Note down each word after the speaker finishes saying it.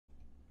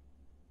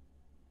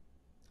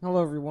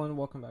Hello everyone,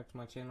 welcome back to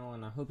my channel,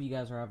 and I hope you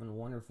guys are having a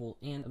wonderful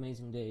and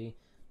amazing day,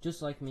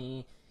 just like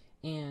me.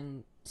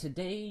 And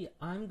today,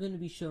 I'm going to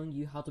be showing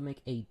you how to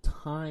make a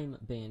time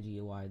ban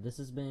GUI. This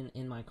has been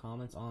in my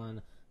comments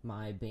on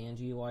my ban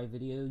GUI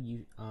video.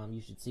 You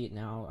should see it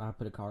now. I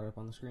put a card up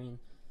on the screen.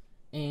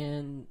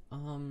 And,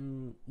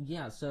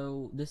 yeah,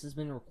 so this has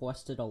been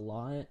requested a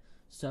lot,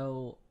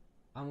 so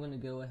I'm going to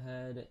go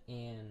ahead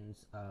and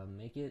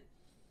make it.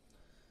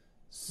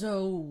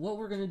 So what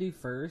we're going to do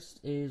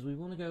first is we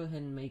want to go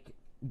ahead and make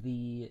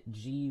the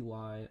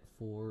GUI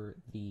for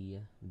the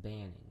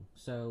banning.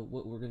 So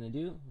what we're going to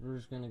do, we're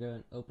just going to go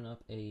and open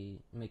up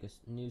make a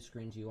new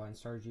screen GUI and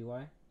start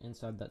GUI.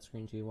 Inside that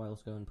screen GUI,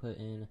 let's go and put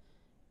in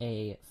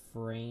a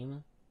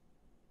frame.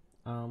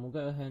 We'll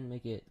go ahead and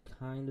make it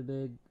kind of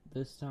big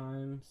this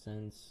time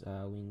since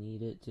we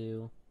need it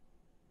to.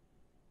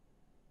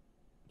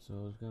 So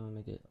let's go and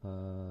make it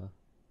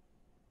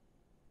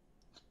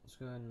let's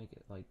go ahead and make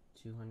it like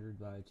 200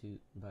 by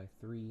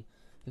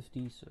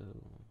 350. So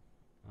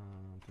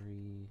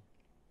 350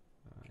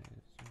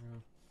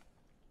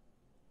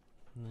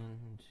 and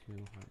then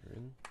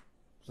 200.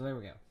 So there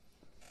we go.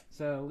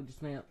 So we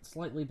just made it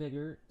slightly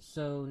bigger.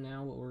 So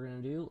now what we're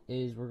gonna do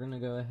is we're gonna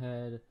go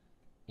ahead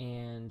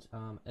and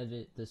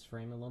edit this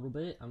frame a little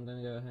bit. I'm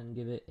gonna go ahead and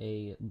give it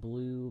a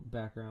blue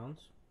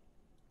background,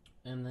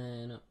 and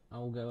then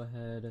I'll go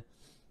ahead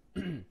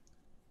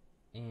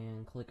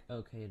and click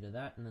OK to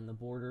that, and then the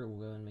border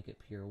we'll go and make it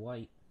pure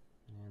white,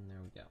 and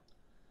there we go.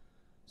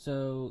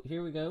 So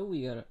here we go,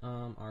 we got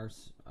our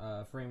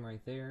frame right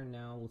there.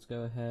 Now let's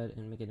go ahead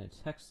and make it a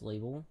text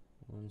label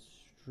and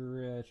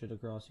stretch it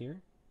across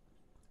here,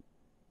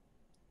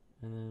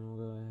 and then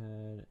we'll go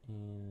ahead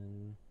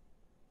and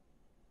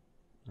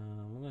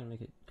we're gonna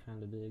make it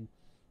kind of big,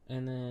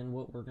 and then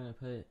what we're gonna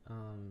put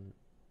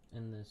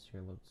in this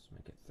here, let's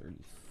make it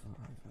 35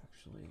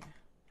 actually.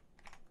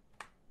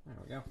 There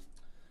we go.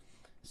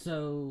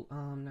 So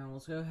now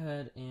let's go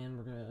ahead and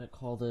we're gonna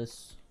call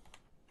this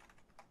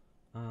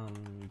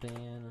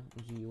ban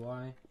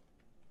GUI.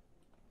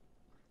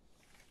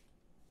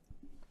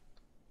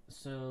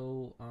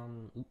 So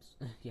oops,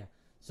 yeah.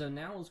 So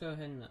now let's go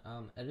ahead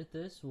and edit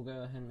this. We'll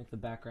go ahead and make the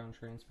background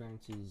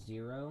transparency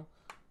 0.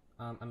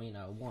 I mean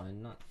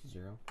 1, not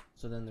 0.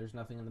 So then there's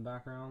nothing in the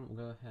background. We'll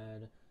go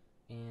ahead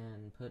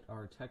and put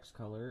our text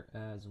color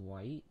as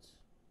white,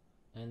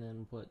 and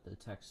then put the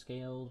text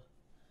scaled,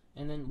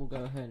 and then we'll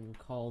go ahead and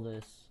call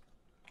this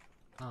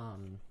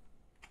time.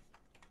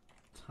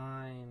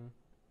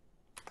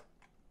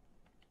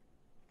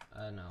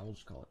 No, we'll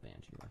just call it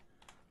ban GUI.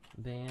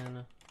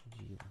 Ban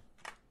GUI.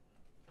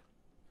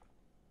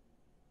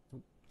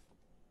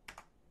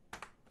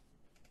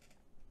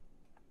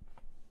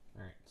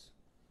 Alright.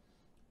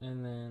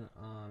 And then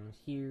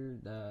here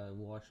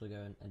we'll actually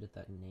go and edit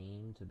that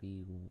name to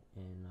be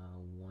in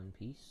one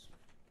piece.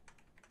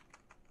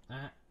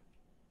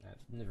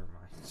 Never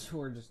mind. So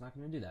we're just not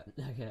going to do that,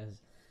 I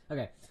guess.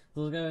 Okay,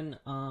 so we'll go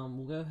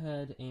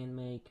ahead and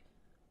make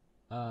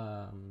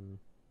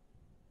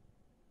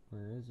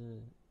where is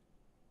it?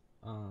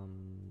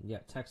 Yeah,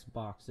 text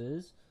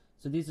boxes.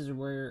 So these are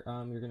where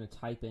you're going to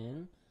type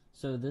in.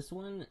 So this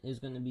one is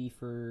going to be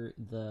for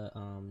the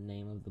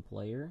name of the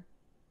player.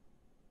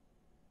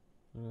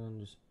 I'm going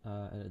to just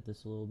edit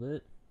this a little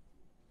bit.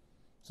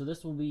 So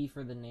this will be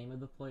for the name of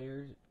the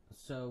player.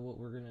 So what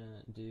we're going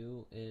to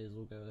do is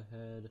we'll go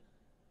ahead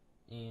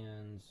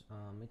and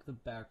make the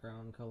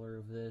background color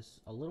of this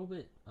a little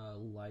bit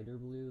lighter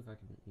blue, if I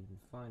can even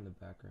find the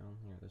background.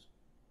 Here it is.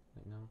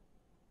 Right now.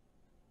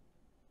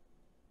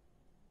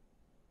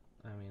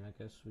 I mean, I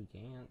guess we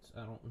can't.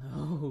 I don't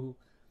know.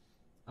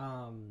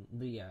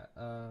 But yeah,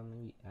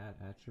 maybe add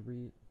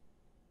attribute.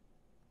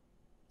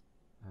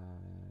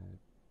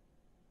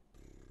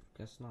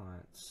 Guess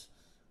not.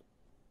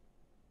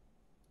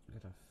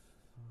 Gotta find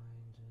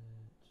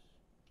it.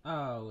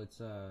 Oh, it's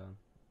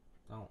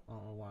I don't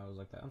know why I was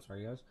like that. I'm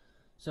sorry, guys.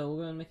 So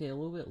we're gonna make it a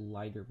little bit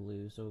lighter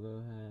blue. So we'll go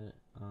ahead.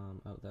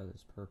 Oh, that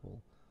is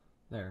purple.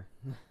 There.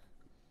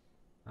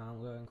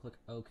 We'll go ahead and click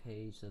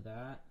OK to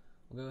that.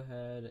 We'll go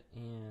ahead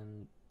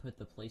and put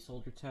the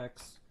placeholder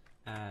text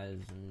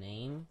as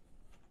name,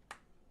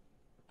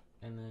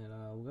 and then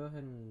we'll go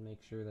ahead and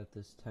make sure that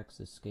this text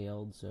is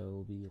scaled, so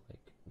it'll be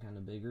like kind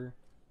of bigger.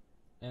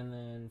 And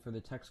then for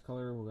the text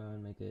color, we'll go ahead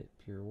and make it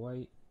pure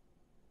white.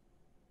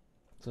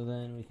 So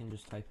then we can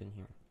just type in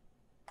here.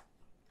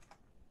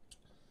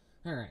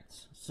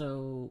 Alright,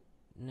 so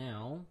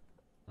now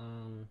let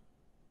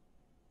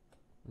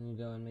me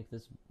go and make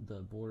this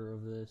the border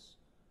of this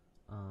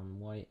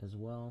white as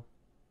well.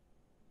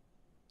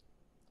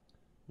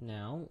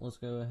 Now let's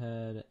go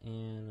ahead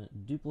and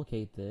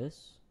duplicate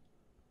this.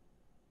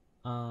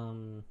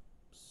 So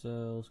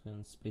let's go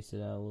and space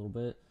it out a little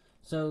bit.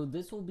 So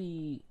this will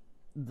be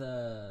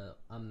the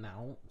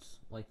amount,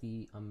 like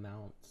the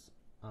amount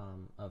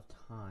of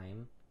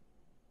time.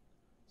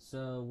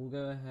 So we'll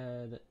go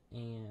ahead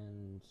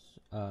and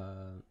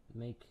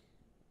make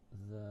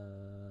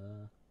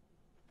the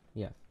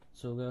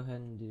so we'll go ahead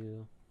and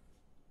do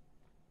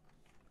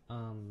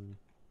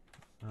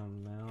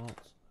amount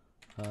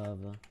of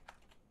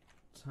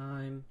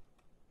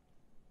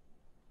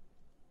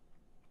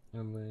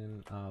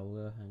we'll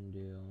go ahead and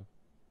do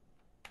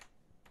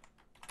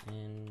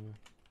in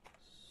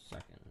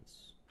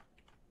seconds.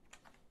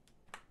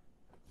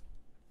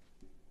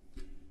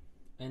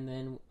 And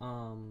then,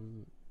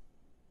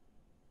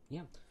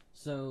 yeah.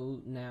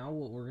 So now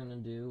what we're gonna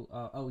do,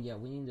 oh yeah,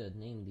 we need to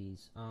name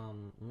these.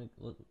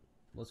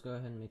 Let's go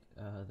ahead and make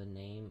the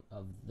name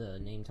of the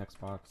name text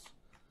box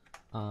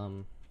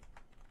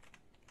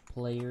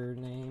player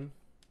name,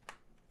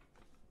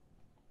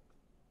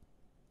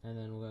 and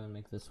then we're gonna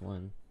make this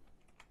one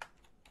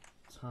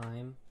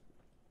time.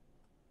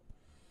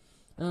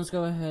 And let's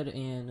go ahead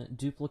and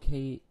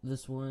duplicate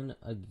this one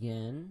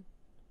again,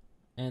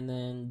 and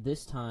then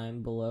this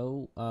time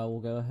below we'll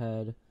go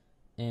ahead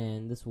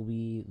and this will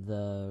be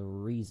the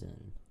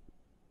reason.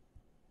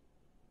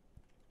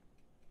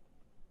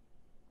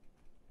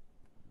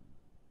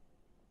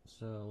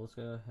 So let's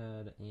go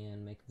ahead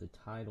and make the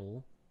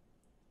title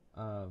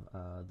of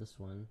this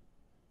one,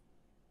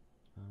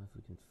 if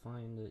we can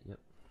find it. Yep,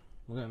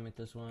 we're gonna make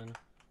this one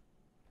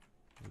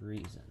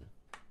reason.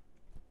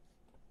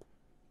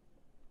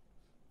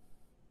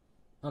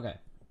 Okay,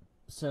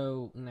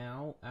 so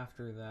now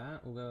after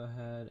that we'll go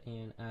ahead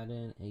and add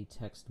in a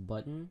text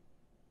button,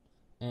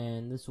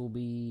 and this will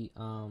be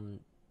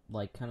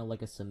like kind of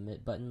like a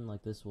submit button.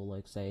 Like this will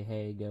like say,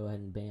 hey, go ahead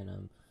and ban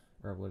them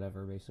or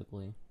whatever,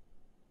 basically.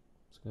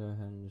 Let's go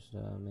ahead and just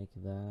make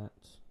that.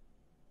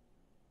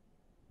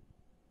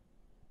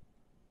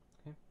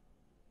 Okay.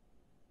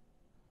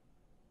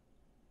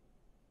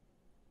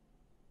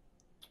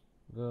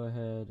 Go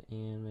ahead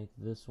and make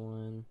this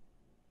one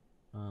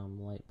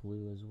light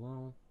blue as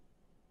well.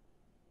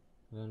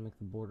 I'm going to make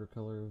the border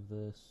color of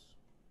this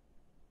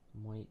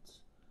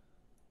white.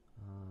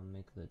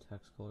 Make the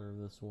text color of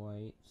this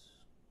white.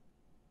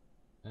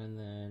 And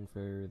then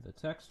for the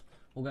text,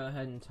 we'll go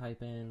ahead and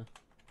type in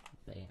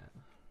ban.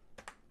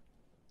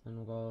 And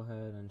we'll go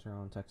ahead and turn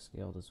on text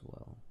scaled as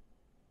well.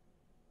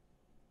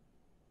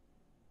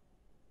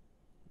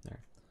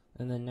 There.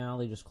 And then now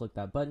they just click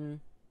that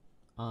button.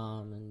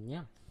 And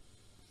yeah.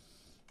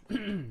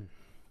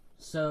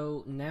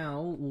 So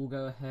now we'll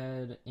go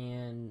ahead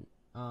and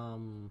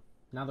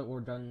now that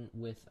we're done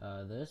with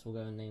this, we'll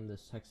go and name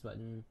this text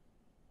button.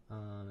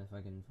 If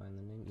I can find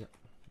the name. Yep.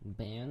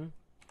 Ban.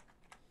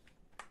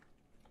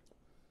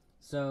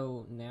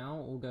 So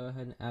now we'll go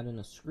ahead and add in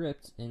a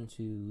script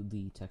into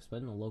the text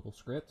button, a local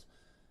script,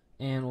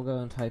 and we'll go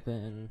and type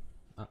in,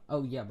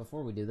 oh yeah,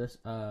 before we do this,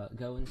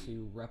 go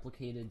into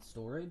replicated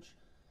storage,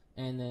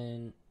 and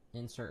then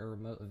insert a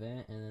remote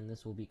event, and then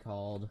this will be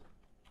called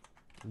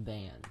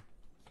ban.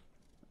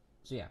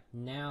 So yeah,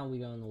 now we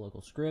go in the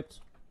local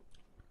script,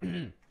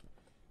 and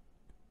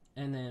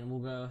then we'll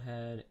go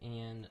ahead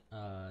and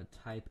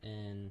type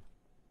in,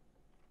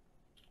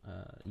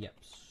 yep,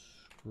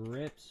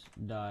 script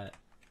dot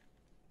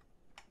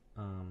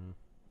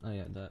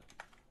the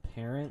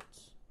parent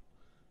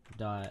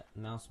dot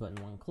mouse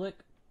button one click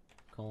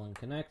colon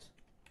connect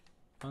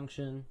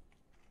function,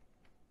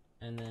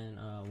 and then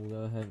we'll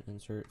go ahead and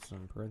insert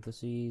some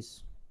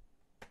parentheses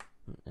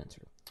and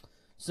enter.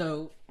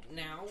 So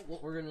now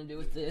what we're gonna do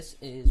with this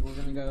is we're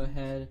gonna go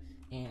ahead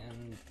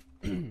and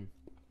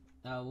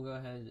we'll go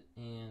ahead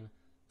and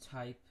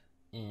type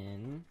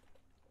in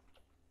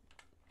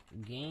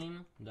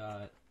game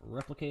dot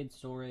replicated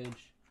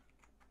storage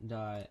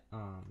dot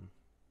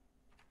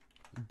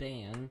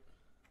ban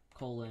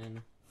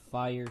colon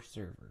fire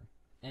server,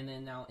 and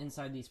then now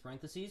inside these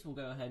parentheses we'll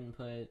go ahead and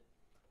put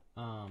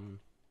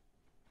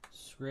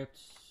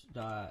scripts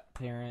dot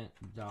parent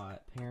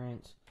dot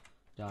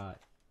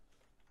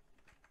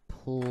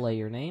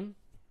player name,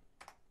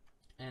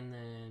 and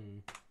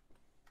then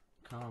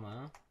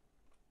comma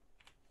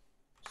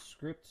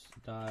scripts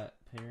dot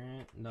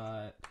parent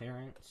dot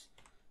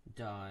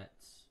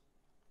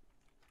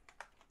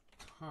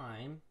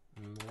time,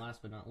 and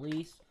last but not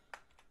least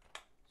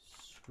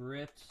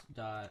script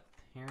dot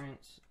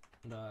parent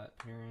dot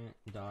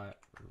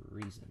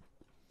reason.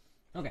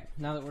 Okay,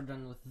 now that we're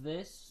done with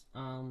this,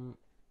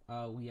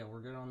 yeah,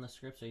 we're good on the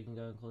script, so you can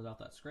go and close out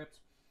that script.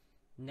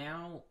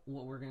 Now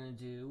what we're gonna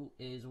do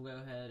is we'll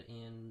go ahead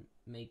and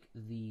make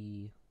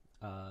the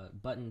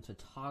button to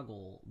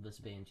toggle this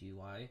band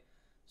GUI.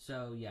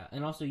 So yeah,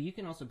 and also you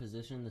can also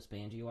position this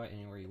band GUI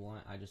anywhere you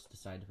want. I just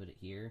decided to put it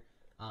here.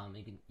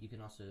 You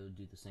can also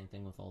do the same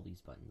thing with all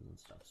these buttons and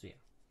stuff. So yeah.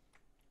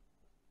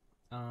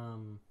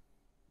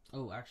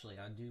 Oh, actually,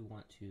 I do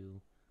want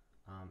to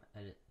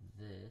edit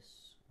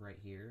this right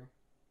here.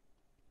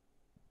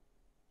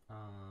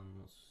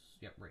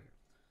 Yep, right here.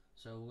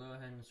 So we'll go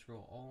ahead and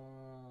scroll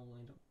all the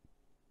way up,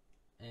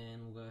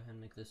 and we'll go ahead and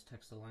make this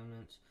text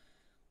alignment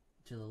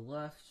to the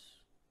left,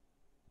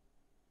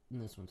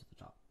 and this one to the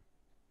top.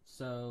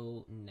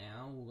 So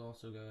now we'll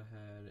also go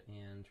ahead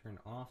and turn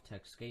off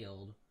text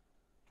scaled,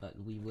 but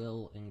we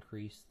will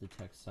increase the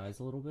text size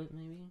a little bit,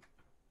 maybe.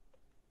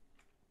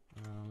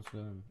 Let's go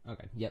and,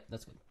 okay, yep,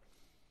 that's good.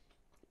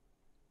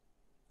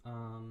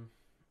 And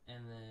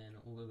then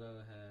we'll go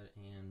ahead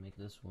and make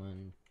this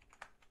one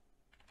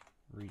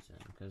reason,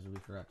 because we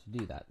forgot to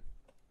do that.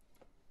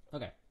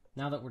 Okay,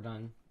 now that we're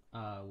done,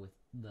 with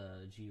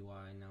the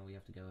GUI. Now we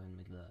have to go ahead and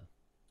make the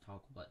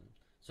toggle button.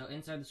 So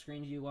inside the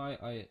screen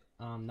GUI,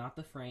 not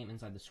the frame,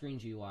 inside the screen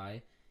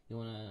GUI, you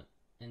want to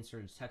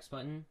insert a text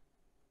button,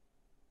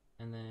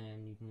 and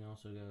then you can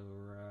also go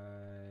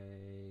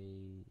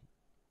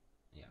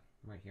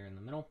right here in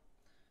the middle,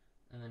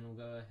 and then we'll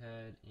go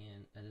ahead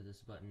and edit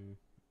this button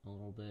a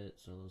little bit.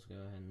 So let's go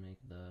ahead and make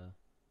the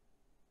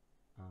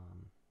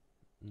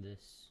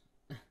this.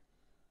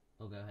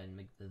 We'll go ahead and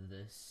make the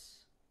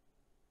this.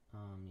 Yeah,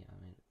 I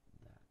made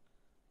that,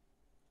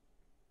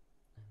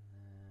 and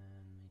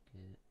then make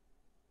it.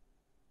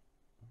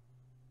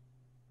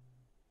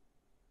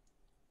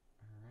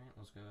 Alright,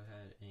 let's go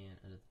ahead and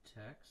edit the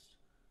text.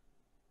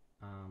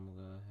 We'll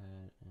go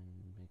ahead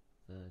and make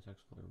the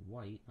text color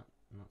white,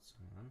 not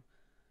cyan.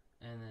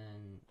 And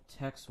then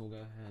text, we'll go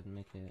ahead and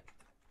make it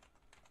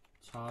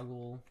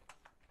toggle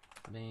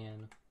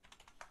ban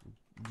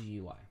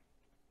GUI.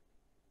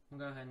 We'll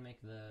go ahead and make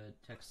the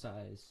text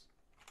size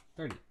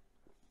 30.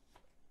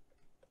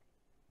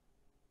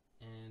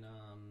 And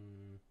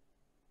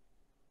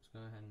let's go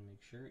ahead and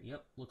make sure.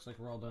 Yep, looks like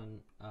we're all done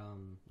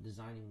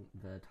designing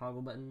the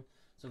toggle button.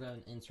 So go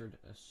ahead and insert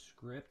a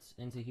script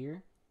into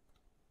here.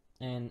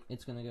 And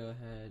it's going to go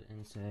ahead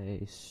and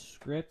say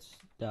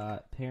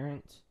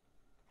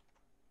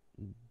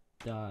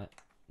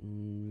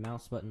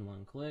script.parent.mouse button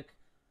one click,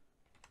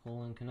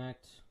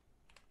 :connect,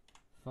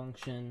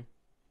 function,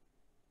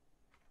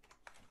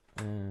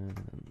 and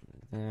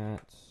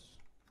that,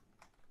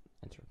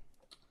 enter.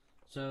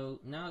 So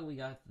now that we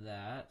got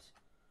that,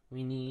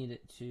 we need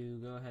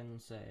to go ahead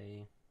and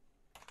say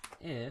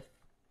if,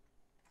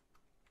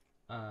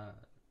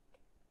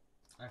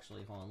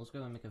 actually, hold on, let's go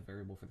ahead and make a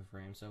variable for the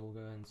frame. So we'll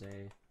go ahead and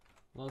say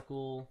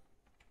local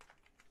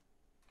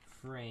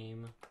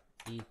frame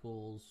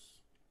equals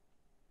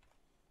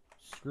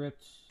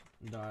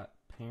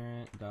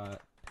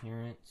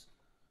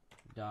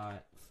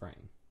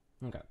script.parent.frame.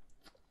 Okay.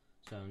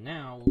 So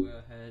now we'll go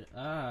ahead,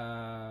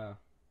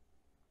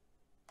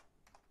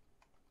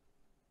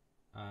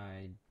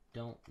 I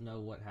don't know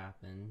what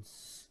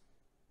happens.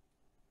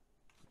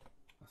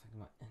 I think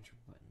my enter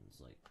button's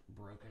like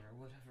broken or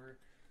whatever.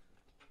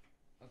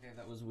 Okay,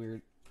 that was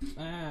weird.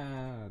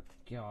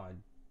 God.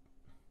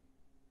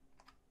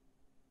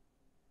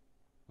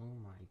 Oh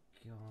my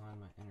god,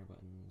 my enter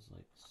button is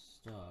like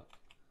stuck.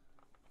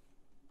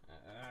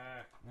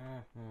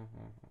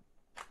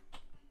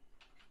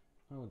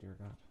 Oh dear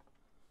god.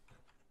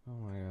 Oh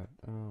my god.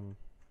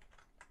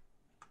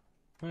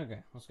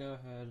 Okay, let's go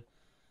ahead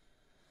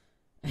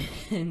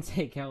and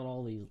take out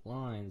all these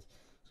lines.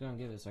 It's gonna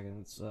give it a second.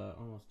 It's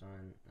almost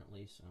done, at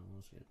least.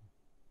 Almost good.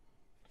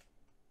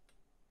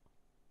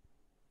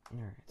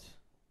 Alright.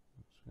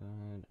 Let's go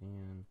ahead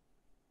and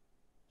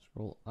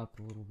scroll up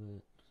a little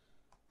bit.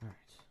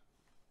 Alright.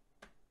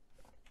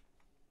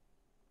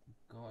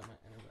 God, my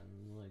enter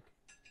button is like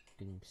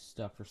getting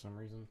stuck for some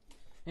reason.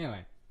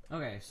 Anyway,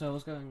 okay, so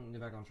let's go ahead and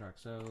get back on track.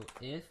 So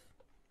if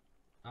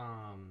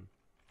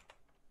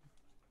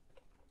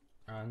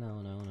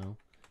no.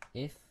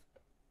 If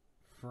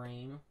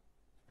frame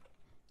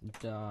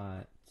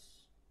dot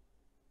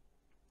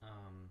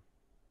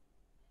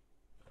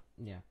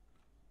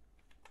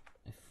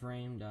if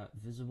frame dot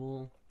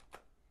visible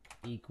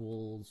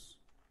equals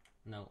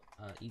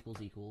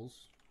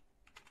equals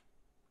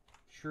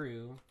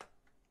true,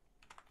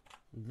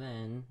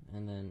 then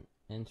and then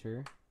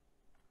enter,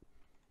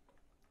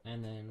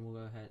 and then we'll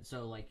go ahead.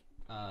 So like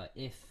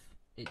if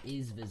it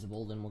is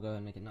visible, then we'll go ahead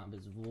and make it not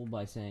visible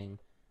by saying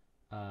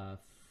no,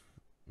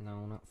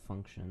 not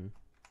function,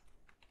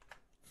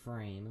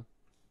 frame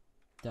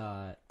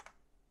dot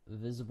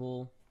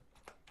visible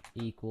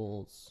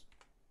equals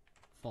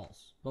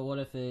false. But what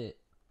if it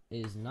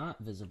is not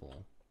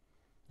visible?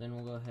 Then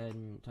we'll go ahead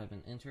and type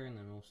in enter, and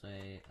then we'll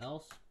say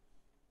else,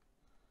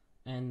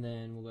 and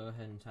then we'll go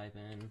ahead and type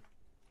in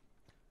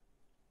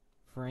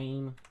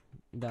frame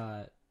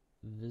dot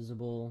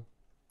visible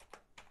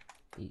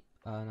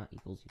not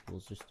equals,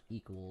 just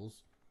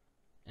equals,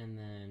 and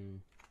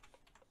then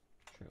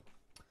true.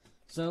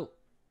 So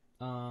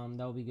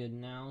that'll be good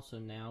now. So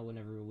now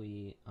whenever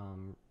we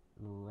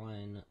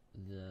run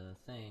the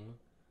thing,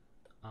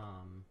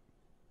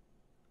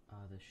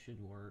 this should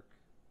work.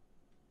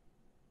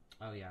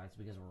 Oh yeah, it's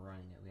because we're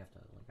running it. We have to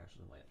like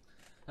actually play it.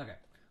 Okay.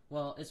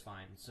 Well, it's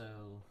fine.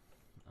 So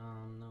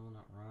no,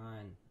 not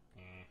run.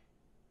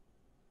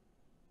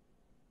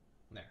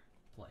 There,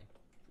 play.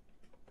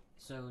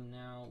 So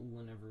now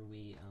whenever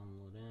we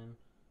load in,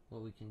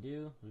 what we can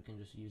do, we can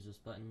just use this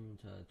button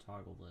to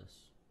toggle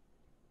this.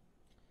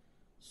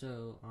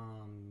 So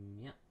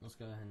yeah, let's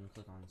go ahead and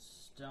click on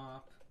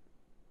stop,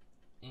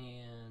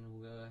 and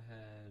we'll go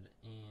ahead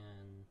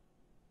and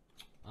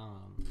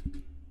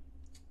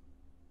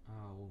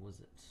what was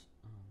it?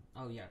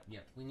 Oh yeah,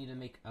 we need to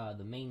make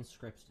the main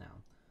scripts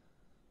now.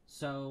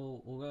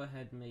 So we'll go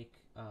ahead and make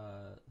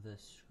the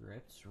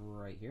scripts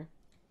right here.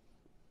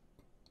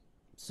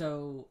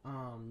 So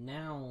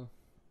now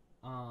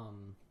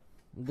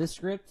this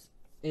script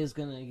is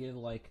gonna give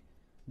like,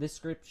 this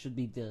script should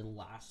be the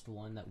last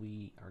one that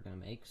we are gonna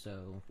make.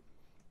 So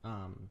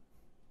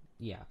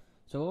Yeah.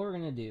 So what we're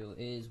gonna do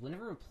is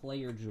whenever a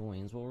player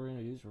joins, what we're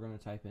gonna do is we're gonna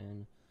type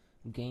in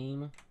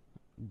game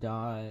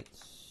dot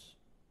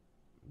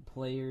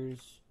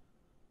players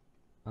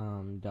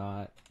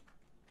dot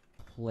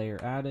player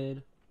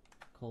added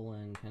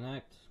colon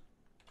connect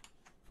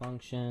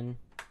function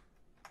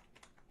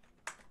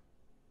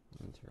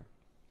enter.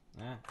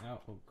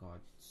 Oh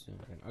god, soon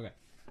again. Okay.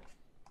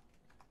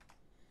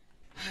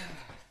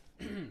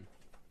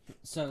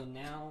 So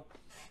now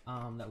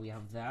that we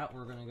have that,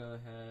 we're gonna go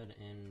ahead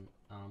and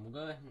we'll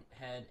go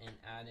ahead and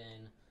add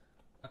in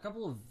a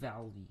couple of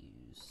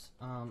values.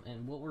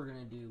 And what we're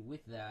gonna do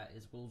with that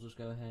is we'll just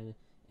go ahead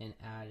and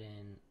add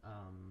in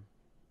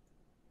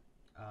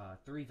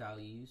 3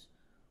 values.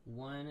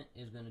 One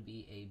is going to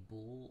be a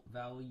bool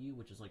value,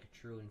 which is like a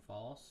true and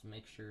false.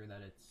 Make sure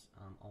that it's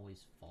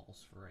always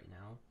false for right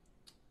now.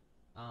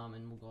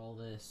 And we'll call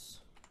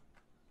this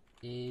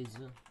is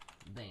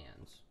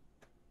banned.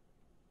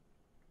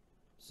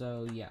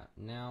 So yeah,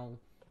 now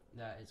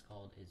that it's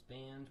called is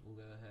banned, we'll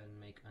go ahead and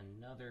make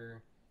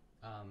another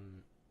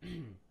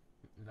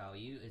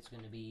value. It's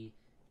going to be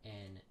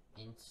an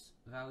int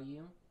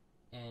value,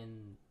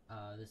 and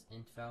this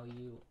int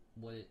value,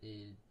 what it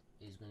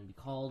is going to be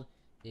called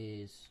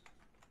is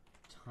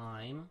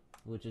time,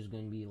 which is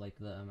going to be like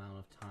the amount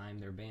of time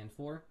they're banned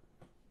for.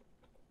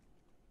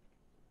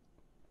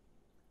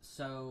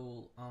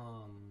 So,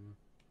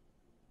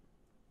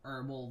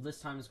 well, this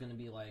time is going to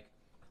be like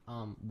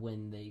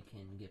when they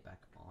can get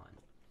back on.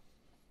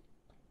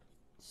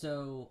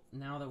 So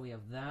now that we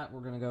have that,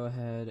 we're going to go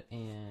ahead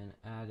and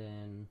add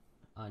in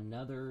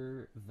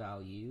another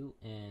value,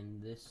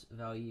 and this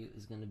value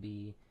is going to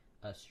be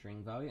a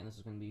string value, and this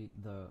is going to be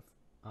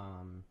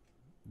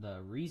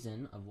the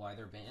reason of why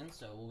they're banned.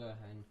 So we'll go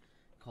ahead and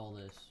call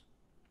this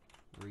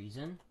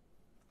reason,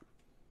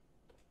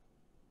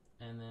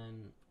 and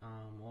then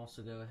we'll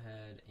also go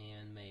ahead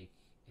and make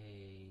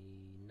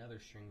another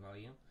string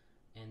value,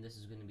 and this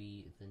is going to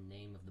be the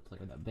name of the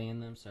player that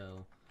banned them.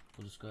 So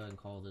we'll just go ahead and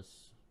call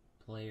this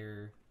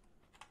player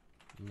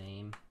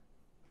name.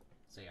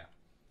 So yeah,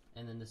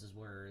 and then this is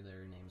where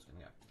their name is going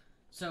to go.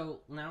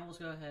 So now let's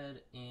go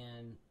ahead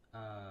and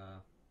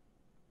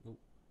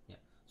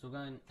so we're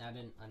going to add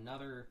in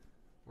another.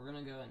 We're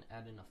going to go and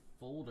add in a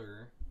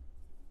folder,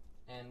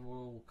 and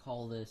we'll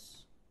call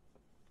this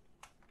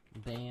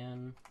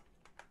ban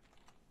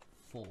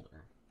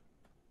folder.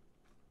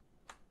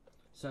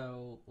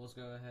 So let's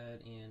go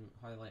ahead and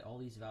highlight all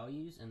these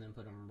values and then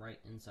put them right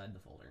inside the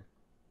folder.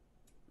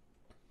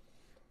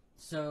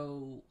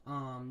 So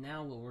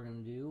now what we're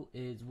going to do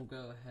is we'll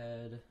go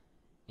ahead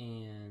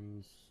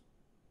and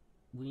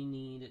we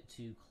need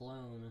to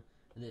clone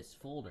this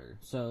folder.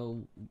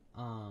 So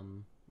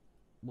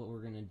what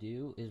we're going to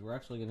do is we're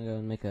actually going to go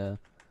and make a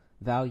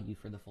value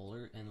for the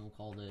folder, and we'll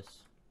call this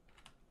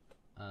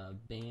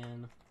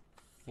ban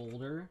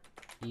folder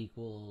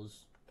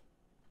equals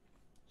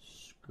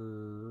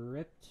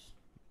script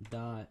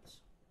dot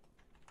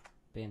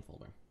ban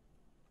folder.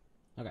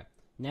 Okay,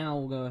 now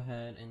we'll go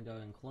ahead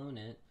and clone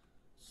it.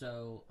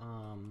 So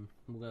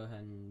we'll go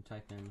ahead and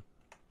type in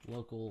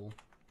local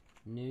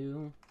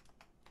new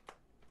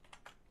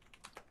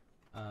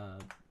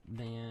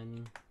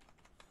ban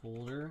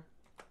folder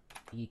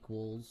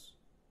equals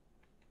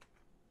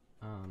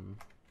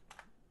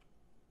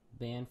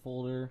ban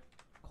folder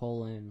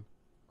colon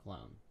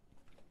clone.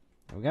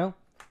 There we go.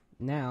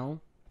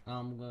 Now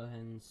we'll go ahead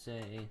and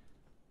say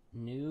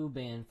new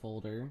ban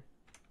folder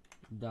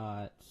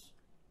dot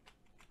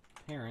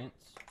parent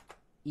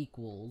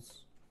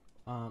equals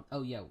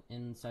oh yeah,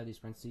 inside these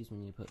parentheses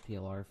when you put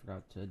PLR, I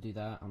forgot to do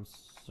that. I'm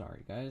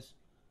sorry guys.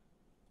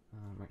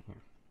 Right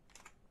here.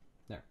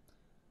 There.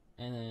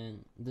 And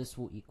then this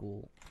will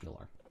equal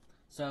PLR.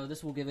 So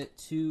this will give it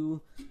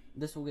to,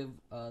 this will give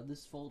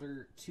this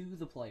folder to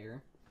the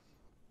player.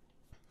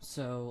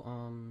 So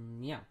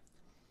yeah.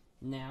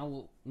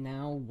 Now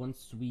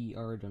once we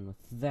are done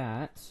with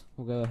that,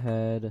 we'll go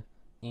ahead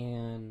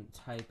and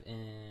type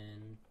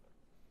in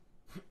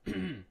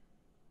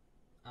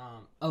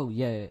oh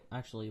yeah,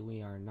 actually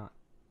we are not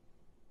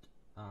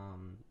oh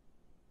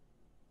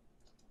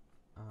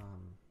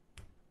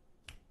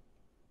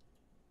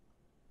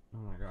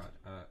my god,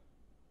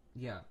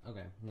 yeah,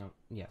 okay, no,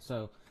 yeah,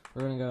 so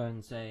we're gonna go ahead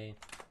and say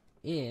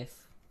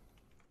if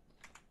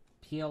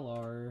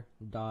plr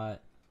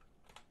dot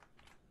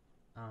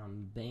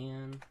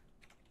ban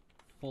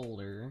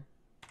folder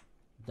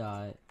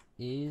dot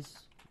is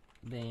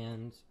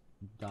banned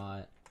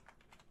dot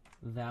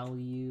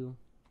value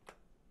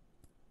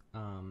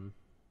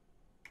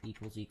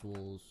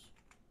equals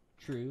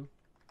true.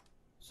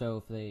 So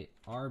if they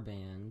are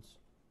banned,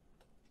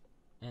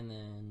 and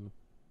then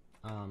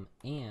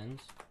and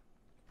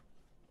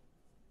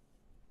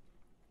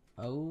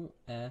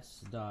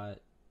os dot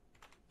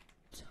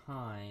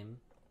time,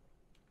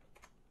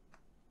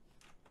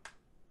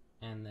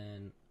 and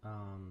then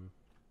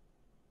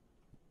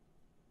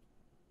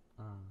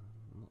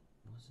what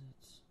was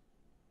it?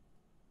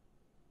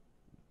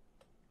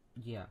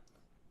 Yeah.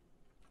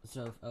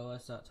 So if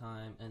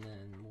os.time, and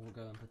then we'll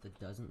go and put the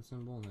doesn't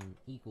symbol, and then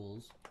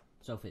equals.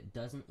 So if it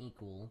doesn't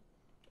equal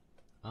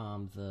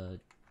the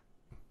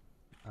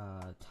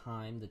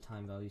time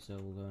value, so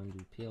we'll go and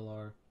do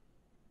plr.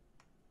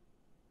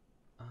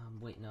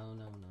 Wait, no.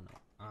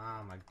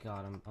 Oh my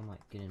god, I'm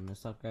like getting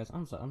messed up, guys.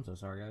 I'm so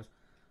sorry, guys.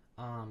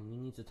 We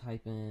need to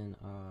type in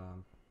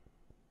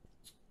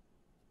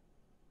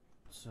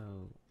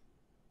so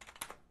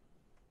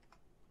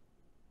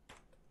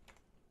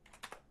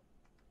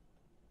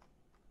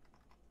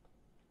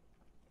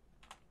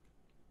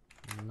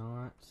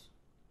not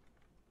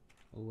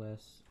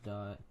os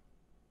dot.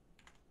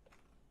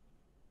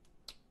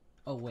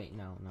 Oh wait,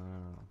 no.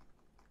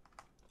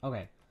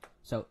 Okay,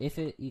 so if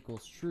it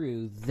equals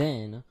true,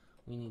 then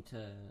we need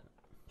to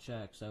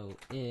check. So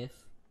if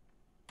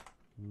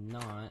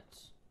not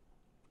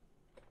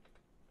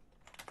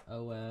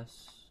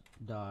os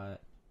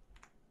dot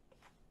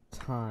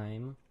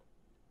time,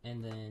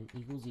 and then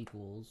equals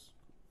equals,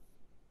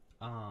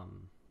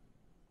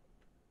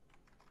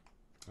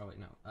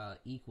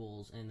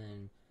 and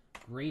then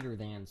greater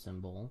than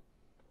symbol.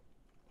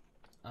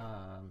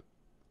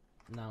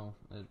 No,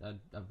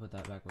 I put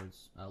that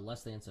backwards.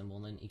 Less than symbol,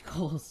 and then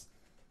equals.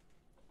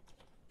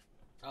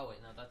 Oh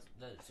wait, no, that's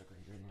a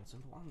greater than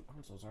symbol.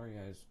 I'm so sorry,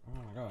 guys. Oh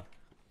my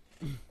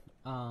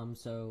god.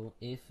 So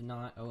if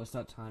not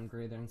os.time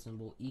greater than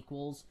symbol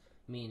equals,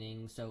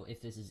 meaning, so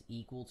if this is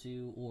equal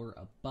to or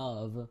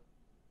above,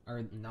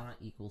 or not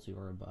equal to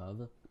or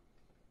above,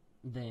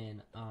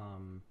 then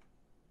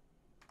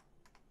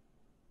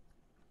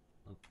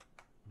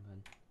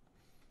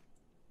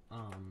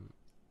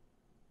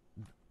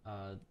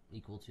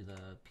equal to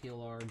the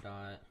plr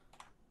dot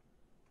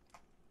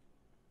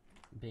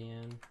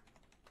ban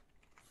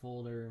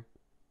folder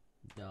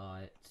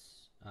dot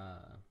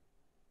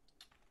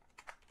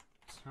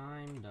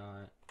time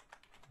dot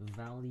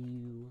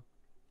value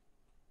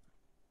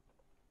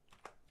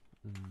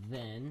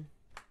then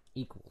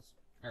equals,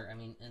 or I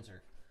mean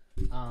enter.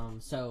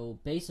 So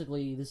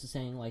basically this is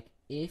saying, like,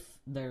 if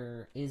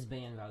there is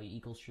ban value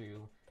equals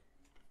true,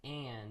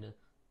 and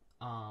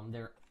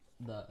the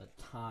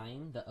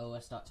time, the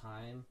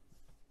os.time,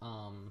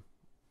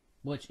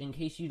 which, in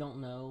case you don't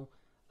know,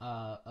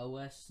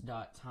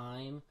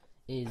 os.time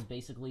is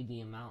basically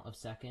the amount of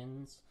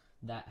seconds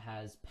that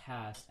has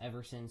passed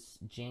ever since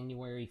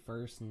January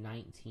 1st,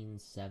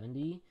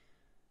 1970.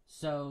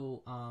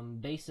 So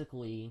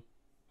basically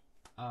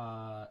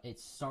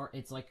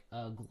it's like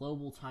a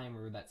global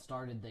timer that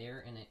started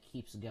there, and it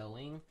keeps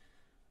going.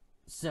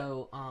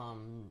 So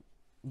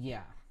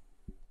yeah.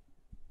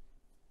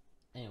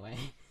 Anyway,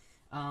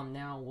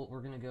 now what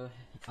we're gonna go,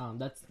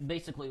 that's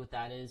basically what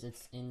that is.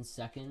 It's in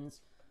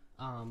seconds,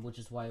 which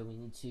is why we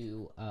need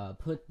to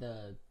put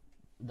the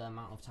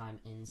amount of time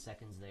in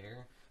seconds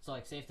there. So,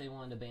 like, say if they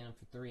wanted to ban them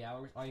for 3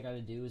 hours, all you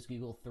gotta do is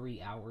Google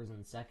 3 hours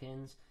in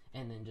seconds,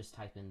 and then just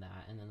type in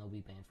that, and then they'll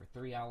be banned for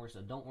 3 hours.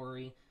 So don't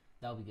worry,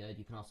 that'll be good.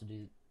 You can also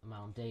do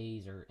amount of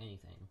days or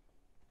anything.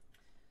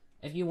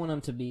 If you want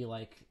them to be,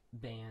 like,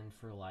 banned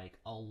for, like,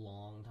 a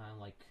long time,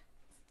 like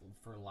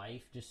for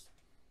life, just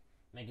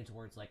make it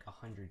towards like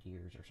 100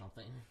 years or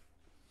something.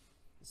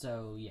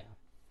 So yeah.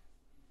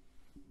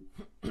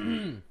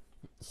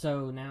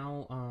 So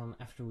now,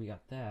 after we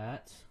got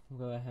that,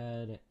 we'll go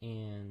ahead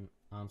and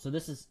so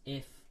this is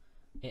if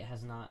it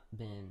has not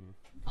been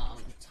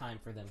time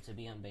for them to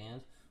be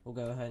unbanned. We'll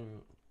go ahead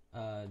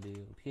and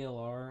do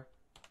plr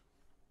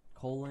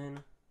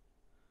colon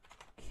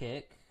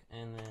kick,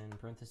 and then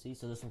parentheses.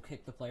 So this will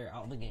kick the player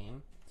out of the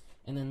game,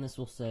 and then this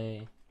will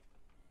say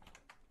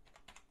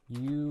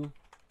you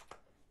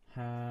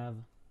have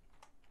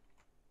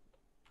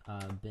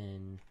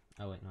been,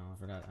 oh wait, no, I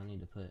forgot, I need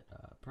to put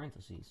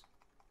parentheses.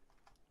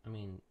 I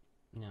mean,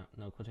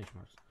 no quotation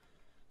marks.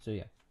 So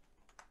yeah,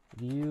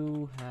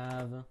 you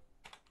have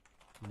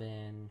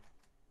been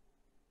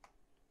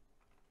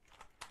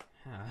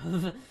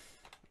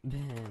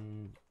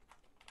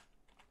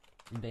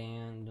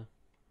banned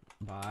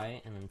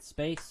by, and then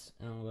space,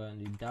 and I'm going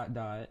to do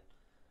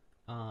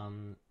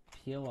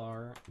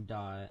plr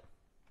dot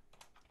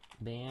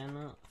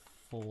ban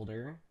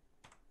folder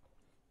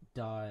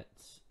dot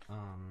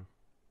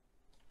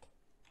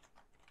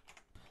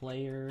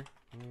player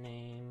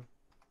name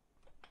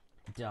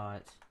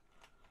dot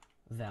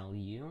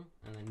value,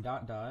 and then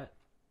dot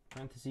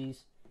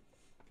parentheses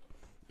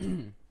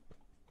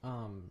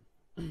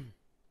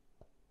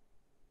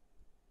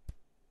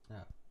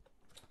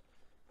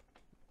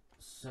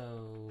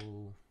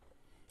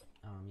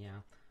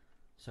yeah,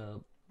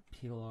 so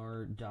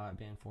plr dot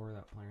ban folder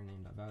dot player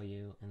name dot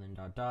value, and then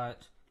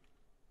dot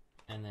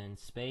and then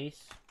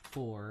space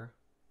 4,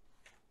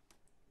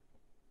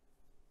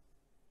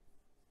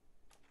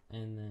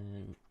 and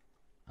then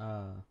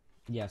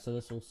yeah, so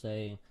this will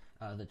say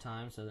the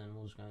time, so then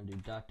we're just going to do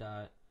dot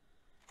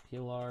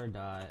plr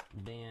dot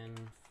ban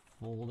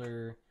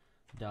folder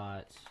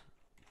dot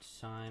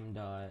time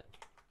dot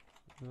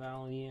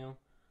value,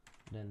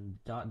 then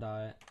dot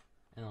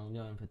and I'll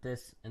go and put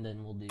this, and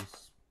then we'll do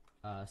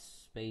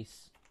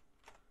space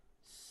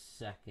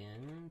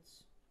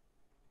seconds,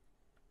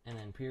 and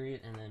then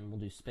period, and then we'll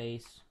do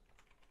space,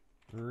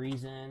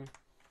 reason,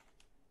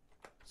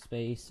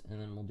 space, and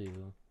then we'll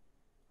do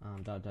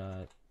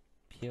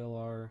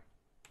 .plr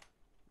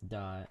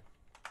dot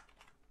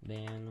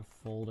ban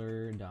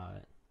folder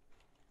dot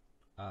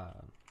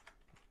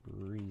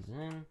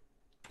reason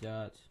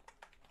dot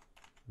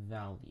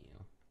value.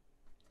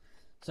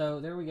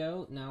 So there we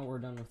go. Now we're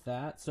done with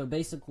that. So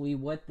basically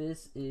what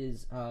this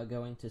is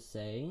going to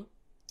say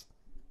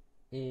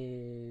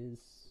is,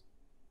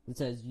 it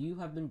says you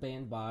have been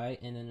banned by,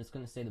 and then it's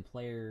going to say the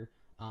player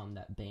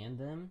that banned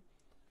them,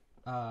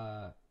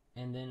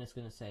 and then it's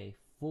going to say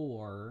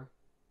for,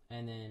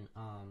 and then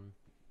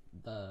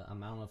the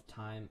amount of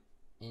time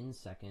in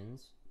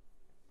seconds.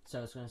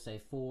 So it's going to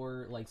say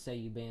for, like, say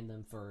you banned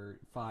them for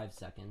 5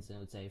 seconds, and it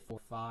would say for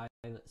 5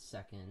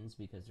 seconds,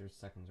 because there's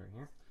seconds right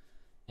here.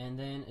 And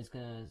then it's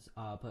going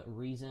to put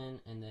reason,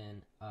 and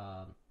then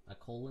a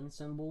colon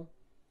symbol,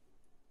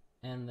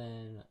 and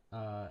then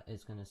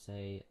it's going to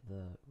say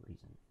the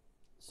reason.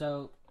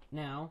 So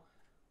now,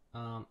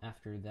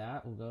 after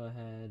that, we'll go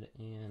ahead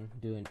and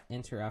do an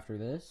enter after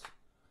this,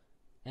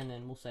 and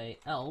then we'll say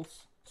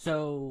else.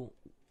 So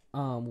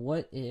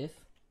what if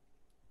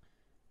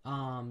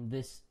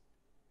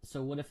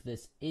what if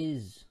this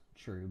is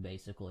true,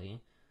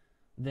 basically?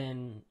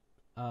 Then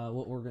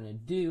what we're going to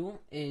do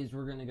is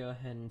we're going to go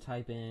ahead and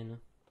type in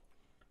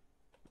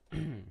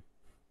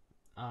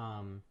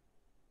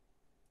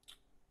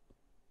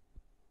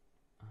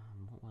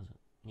what was it?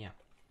 Yeah.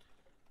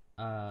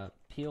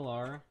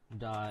 plr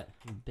dot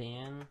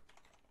ban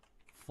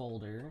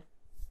folder,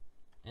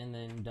 and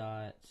then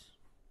dot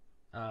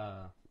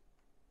what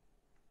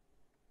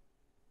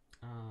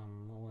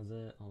was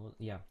it?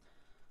 Yeah.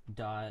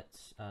 Dot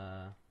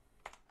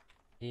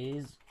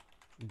is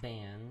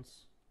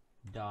bans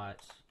dot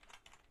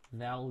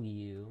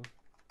value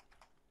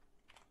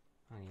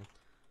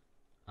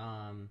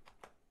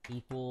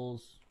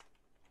equals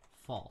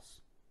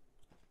false.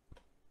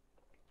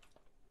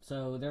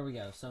 So there we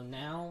go. So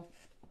now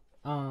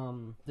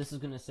this is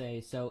gonna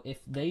say, so if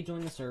they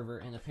join the server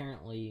and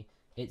apparently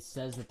it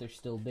says that they're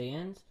still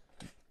banned,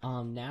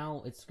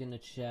 now it's gonna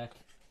check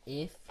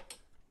if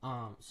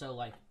so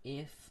like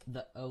if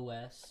the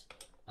OS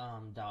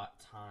dot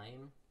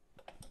time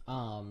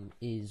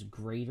is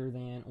greater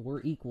than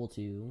or equal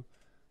to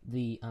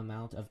the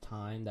amount of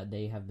time that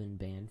they have been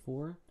banned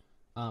for,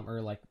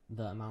 or like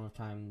the amount of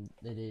time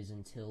it is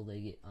until they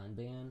get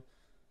unbanned.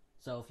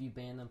 So if you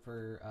ban them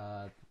for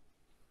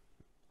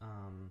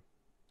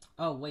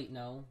oh wait,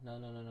 no,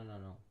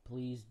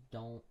 please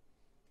don't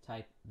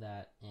type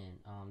that in.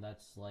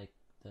 That's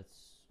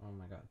oh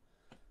my god.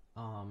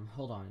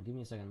 Hold on, give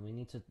me a second. We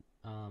need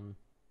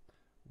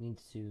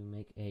to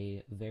make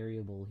a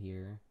variable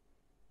here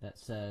that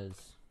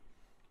says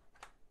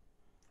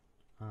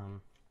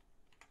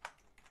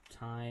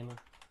time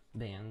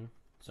ban.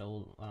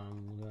 So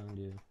we'll go and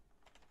do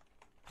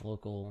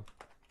local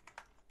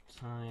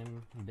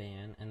time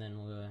ban, and then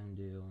we'll go ahead and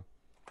do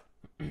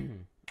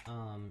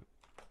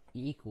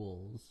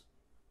equals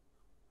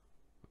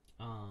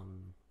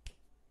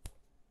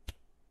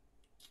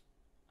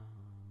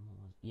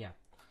yeah,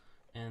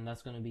 and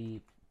that's going to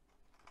be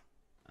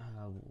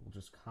we'll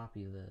just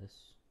copy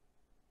this.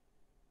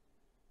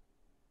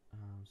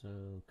 So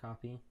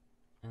copy,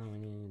 and then we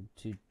need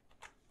to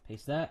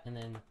paste that, and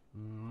then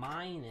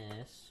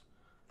minus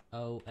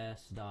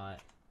os dot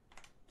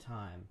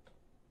time,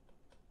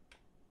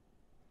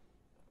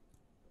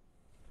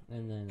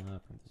 and then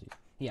parentheses.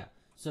 Yeah.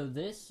 So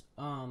this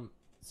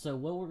so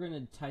what we're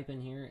gonna type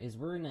in here is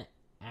we're gonna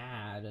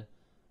add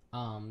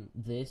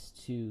this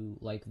to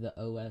like the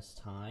OS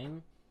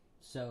time.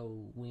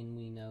 So when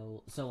we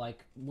know, so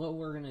like what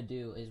we're gonna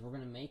do is we're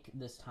gonna make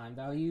this time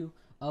value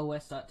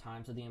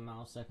os.time, so the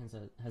amount of seconds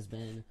that has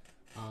been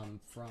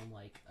from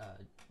like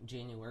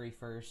January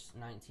 1st,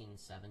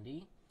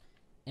 1970,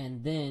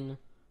 and then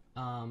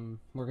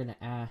we're gonna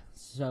add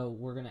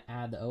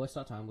the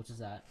os.time, which is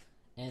that,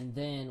 and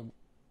then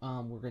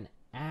we're gonna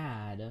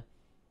add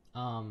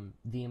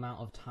the amount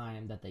of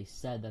time that they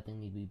said that they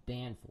need to be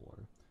banned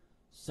for.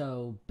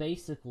 So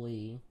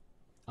basically,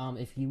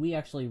 if we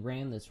actually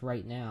ran this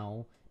right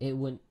now, it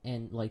wouldn't,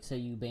 and like say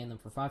you ban them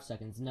for 5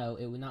 seconds, no,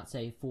 it would not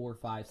say for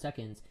 5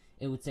 seconds,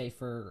 it would say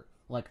for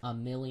like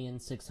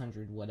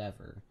 1,600,000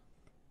 whatever.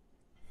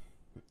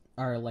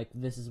 Or like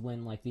this is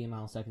when like the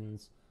amount of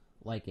seconds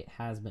like it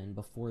has been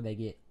before they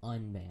get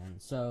unbanned.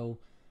 So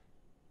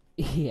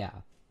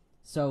yeah.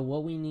 So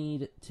what we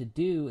need to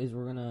do is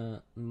we're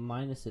gonna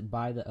minus it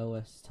by the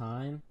OS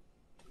time,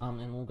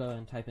 and we'll go ahead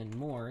and type in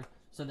more.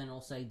 So then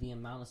it'll say the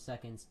amount of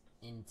seconds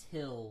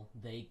until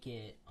they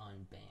get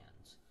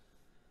unbanned.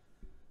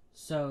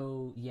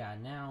 So yeah,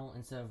 now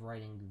instead of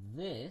writing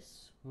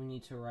this, we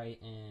need to write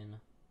in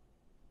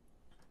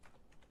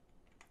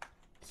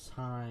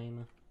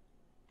time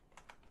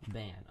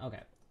ban.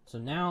 Okay, so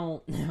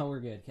now we're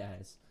good,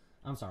 guys.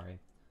 I'm sorry.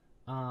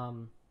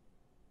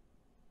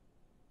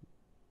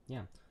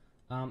 Yeah.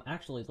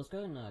 Actually, let's go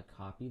ahead and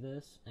copy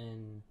this,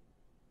 and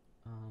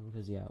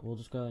because yeah, we'll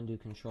just go and do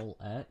Control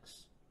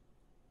X,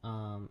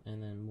 and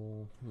and then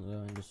we'll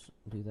go and just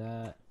do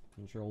that.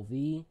 Control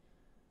V,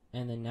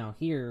 and then now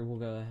here we'll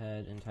go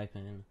ahead and type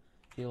in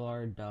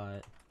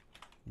plr.ban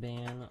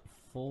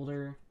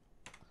folder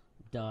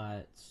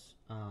dot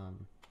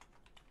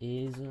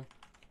is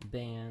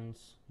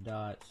bands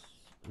dot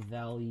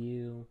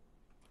value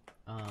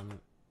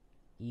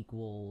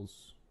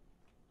equals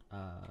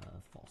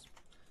false,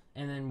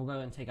 and then we'll go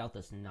ahead and take out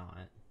this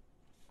not.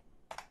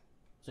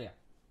 So yeah,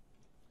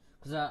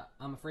 because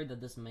I'm afraid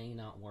that this may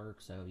not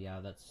work. So yeah,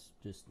 that's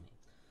just me.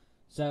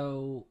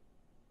 So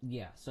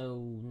yeah,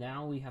 so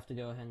now we have to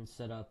go ahead and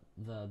set up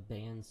the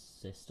ban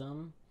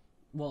system.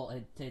 Well,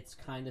 it's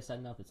kind of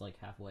setting up. It's like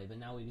halfway, but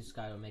now we just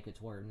got to make it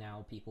to where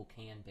now people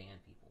can ban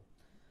people.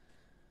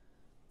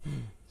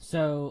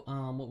 So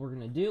what we're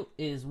gonna do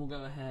is we'll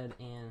go ahead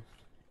and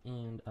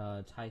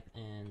type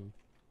in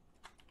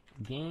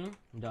game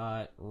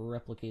dot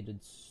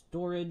replicated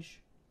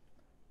storage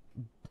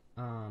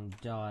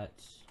dot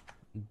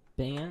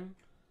ban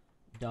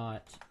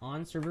dot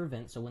on server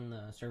event. So when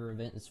the server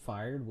event is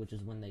fired, which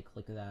is when they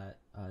click that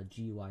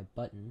GUI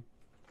button,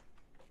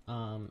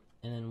 and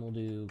then we'll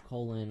do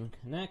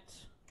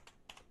 :connect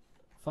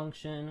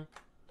function,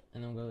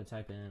 and then we'll go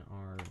type in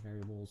our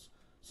variables.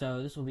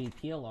 So this will be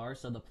PLR,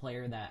 so the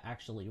player that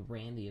actually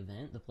ran the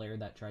event, the player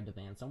that tried to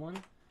ban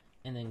someone,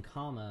 and then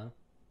comma,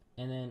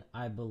 and then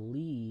I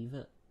believe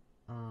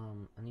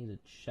I need to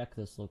check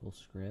this local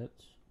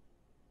script.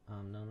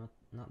 No,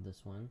 not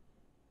this one.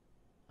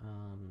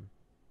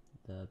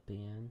 The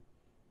ban.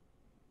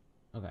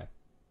 Okay.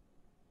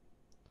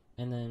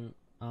 And then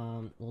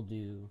we'll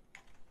do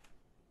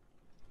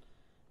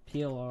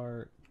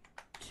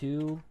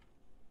PLR2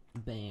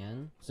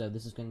 ban. So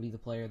this is going to be the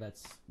player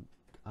that's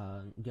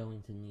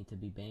going to need to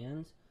be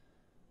banned.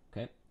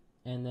 Okay.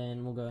 And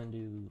then we'll go and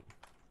do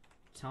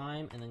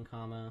time and then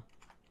comma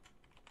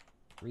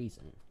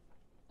reason.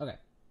 Okay.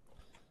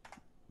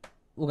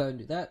 We'll go and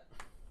do that.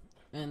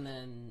 And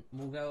then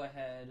we'll go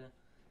ahead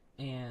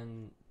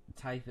and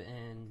type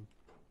in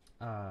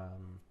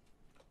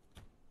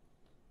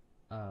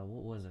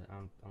what was it?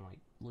 I'm like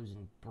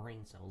losing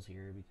brain cells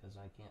here because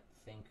I can't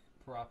think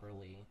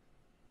properly.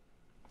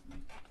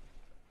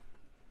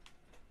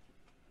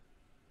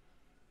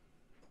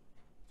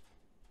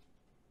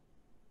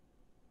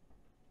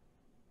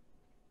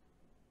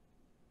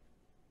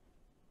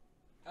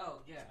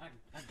 Oh yeah, I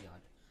got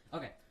it.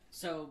 Okay.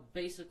 So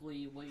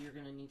basically what you're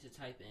going to need to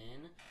type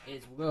in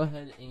is we'll go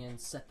ahead and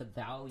set the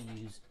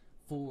values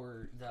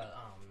for the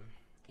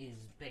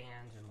is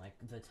banned and like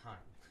the time.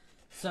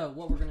 So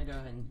what we're going to go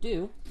ahead and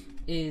do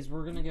is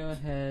we're going to go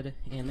ahead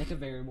and make a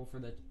variable for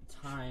the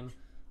time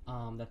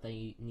that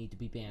they need to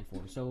be banned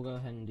for. So we'll go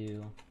ahead and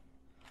do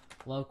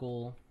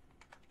local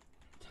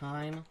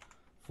time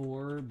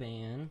for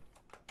ban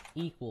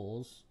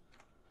equals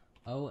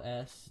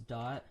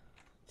os.time,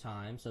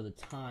 so the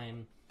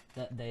time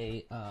that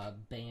they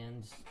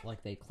banned,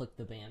 like they clicked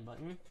the ban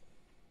button,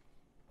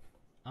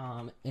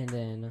 and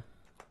then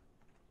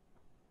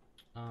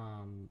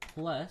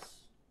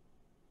plus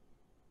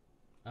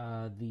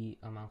the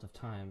amount of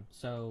time.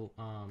 So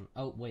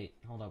oh wait,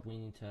 hold up, we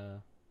need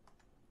to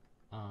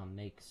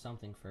make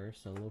something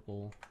first. So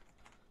local,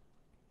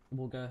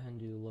 we'll go ahead and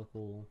do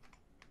local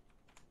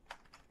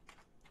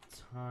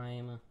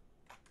time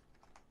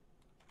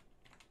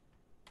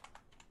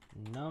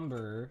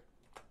number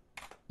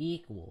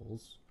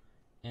equals,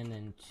 and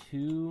then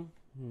to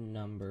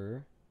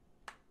number,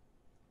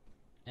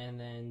 and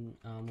then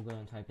we'll go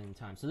and type in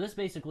time. So this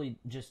basically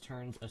just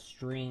turns a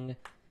string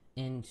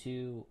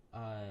into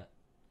a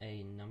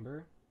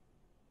number.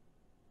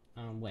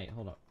 Wait,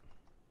 hold up.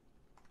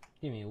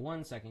 Give me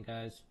 1 second,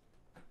 guys.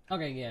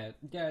 Okay, yeah,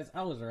 guys,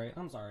 I was right.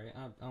 I'm sorry.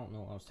 I don't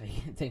know what I was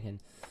thinking.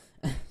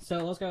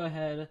 So let's go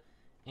ahead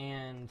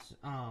and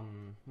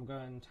we'll go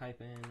ahead and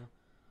type in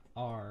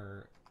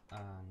our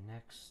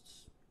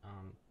next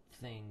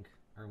thing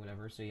or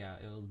whatever. So yeah,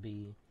 it'll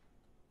be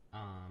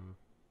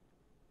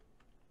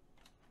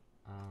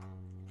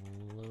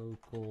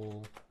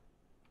local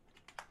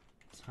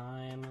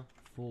time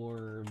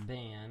for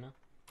ban,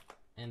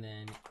 and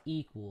then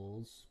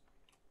equals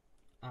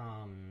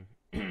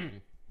sorry,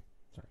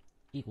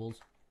 equals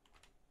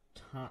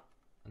time,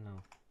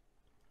 no,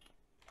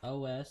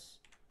 os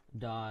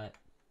dot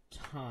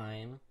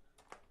time,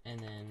 and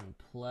then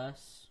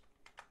plus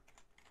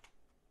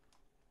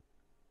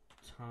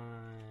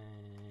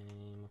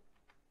time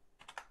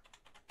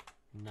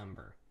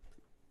number.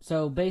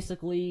 So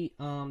basically,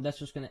 that's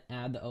just going to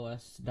add the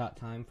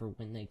os.time for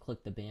when they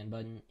click the ban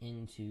button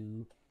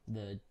into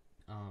the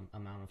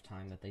amount of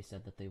time that they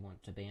said that they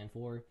want to ban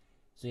for.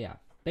 So yeah,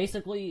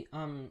 basically,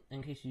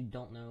 in case you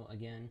don't know,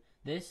 again,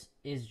 this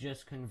is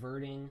just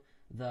converting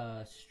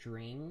the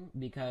string,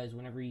 because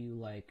whenever you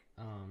like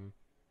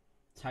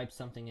type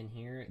something in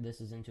here,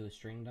 this is into a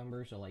string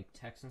number, so like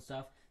text and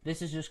stuff.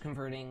 This is just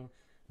converting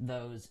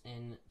those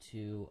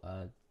into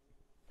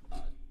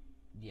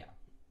yeah.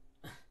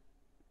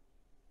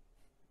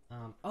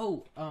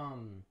 Oh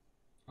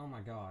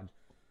my god,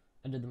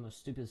 I did the most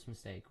stupidest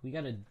mistake. We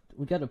gotta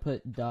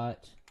put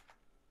dot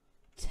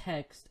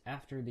text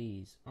after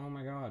these. Oh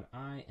my god,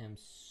 I am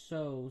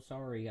so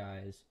sorry,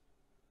 guys.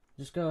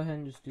 Just go ahead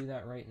and just do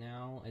that right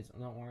now.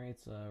 Don't worry,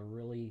 it's a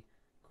really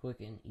quick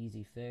and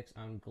easy fix.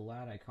 I'm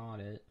glad I caught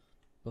it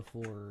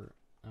before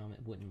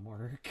it wouldn't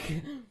work.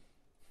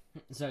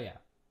 So yeah.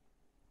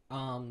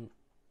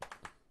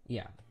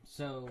 Yeah.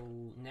 So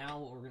now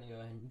what we're gonna go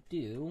ahead and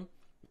do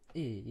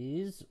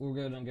is we're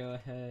gonna go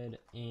ahead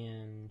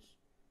and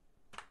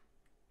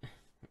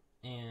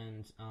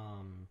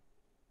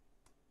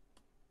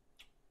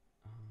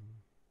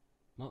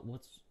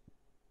what's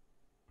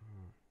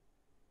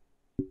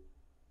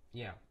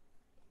yeah.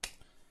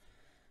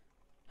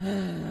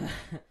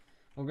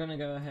 We're gonna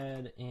go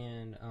ahead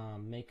and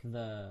make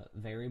the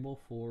variable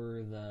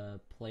for the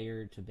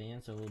player to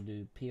ban. So we'll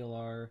do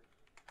PLR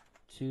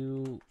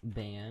to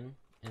ban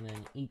and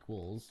then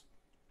equals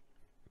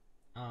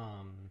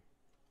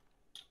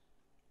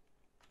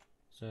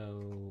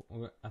so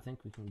I think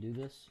we can do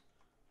this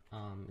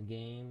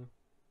game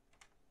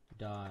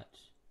dot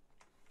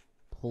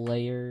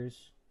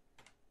players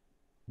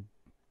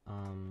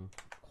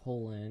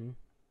colon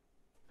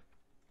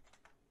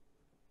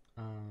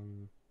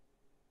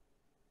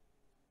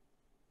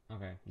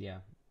okay, yeah,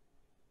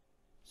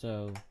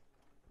 so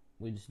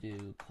we just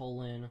do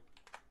colon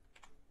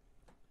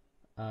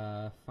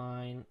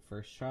fine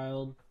first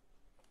child,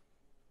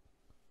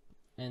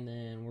 and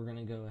then we're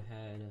gonna go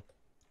ahead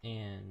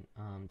and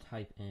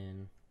type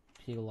in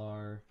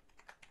PLR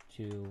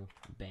to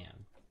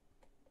ban.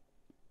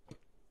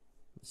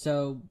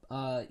 So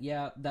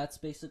yeah, that's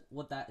basically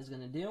what that is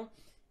gonna do.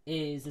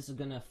 Is this is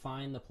gonna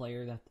find the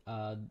player that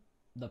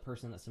the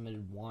person that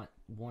submitted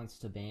wants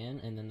to ban,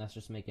 and then that's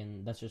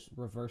just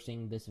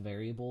reversing this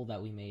variable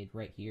that we made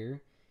right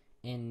here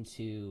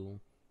into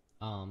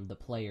the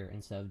player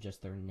instead of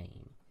just their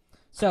name.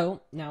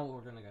 So now what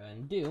we're gonna go ahead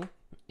and do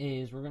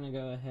is we're gonna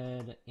go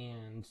ahead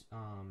and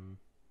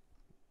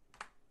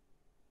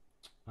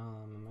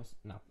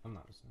no, I'm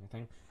not missing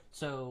anything.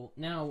 So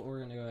now what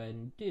we're gonna go ahead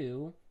and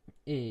do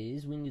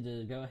is we need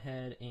to go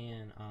ahead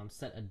and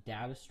set a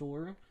data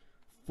store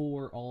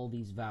for all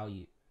these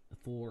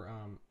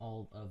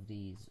all of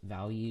these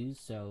values,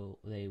 so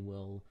they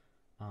will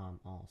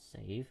all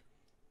save.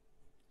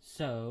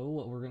 So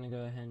what we're gonna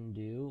go ahead and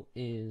do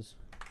is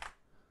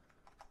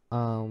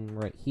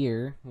right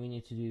here we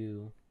need to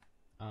do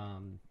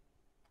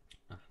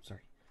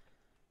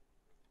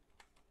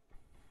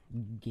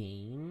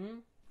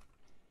game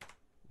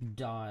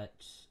dot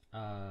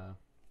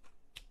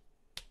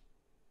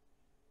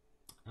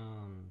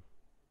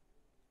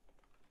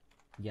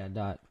yeah,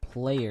 dot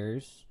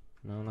players,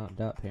 no, not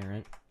dot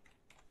parent,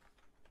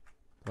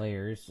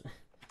 players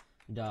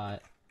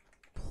dot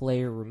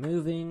player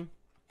removing,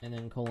 and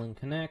then colon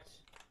connect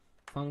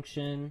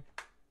function,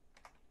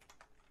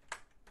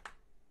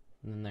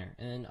 and then there,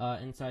 and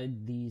then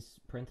inside these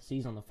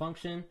parentheses on the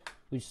function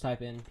we just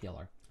type in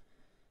PLR.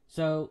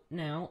 So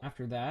now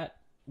after that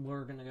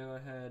we're gonna go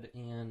ahead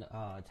and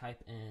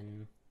type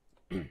in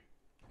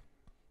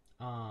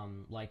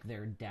like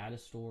their data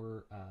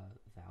store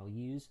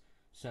values.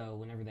 So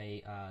whenever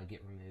they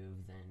get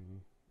removed,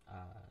 then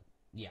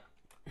yeah.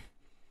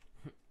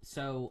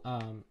 So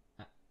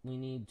we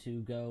need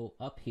to go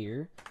up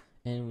here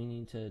and we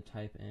need to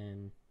type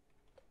in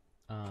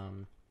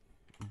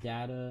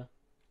data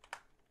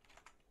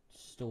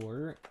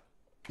store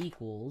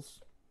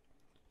equals,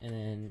 and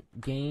then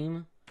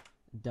game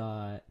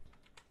dot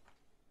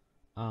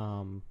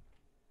oh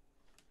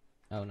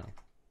no,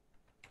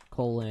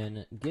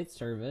 colon get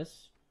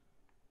service,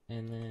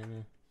 and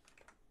then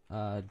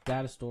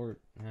data store,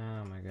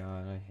 oh my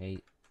god, I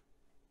hate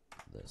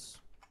this,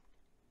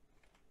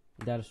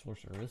 data store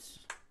service,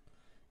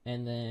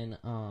 and then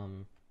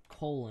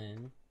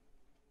colon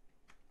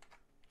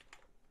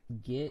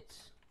get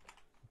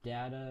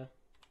data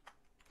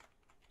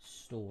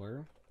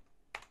store,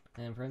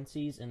 and then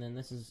parentheses, and then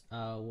this is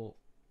well,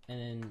 and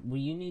then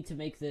you need to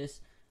make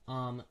this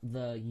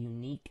the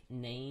unique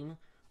name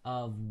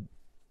of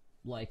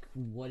like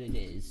what it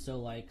is. So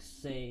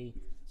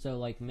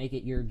like make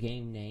it your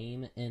game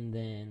name, and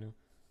then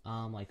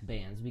like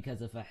bans,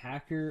 because if a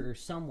hacker or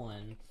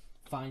someone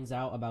finds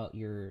out about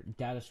your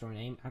data store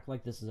name, act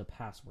like this is a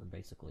password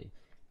basically.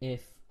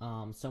 If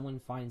someone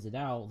finds it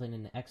out, then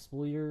an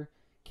exploiter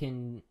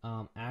can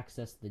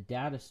access the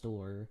data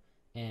store,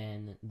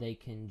 and they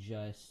can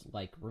just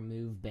like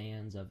remove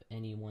bans of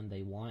anyone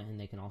they want, and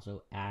they can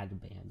also add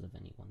bans of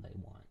anyone they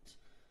want.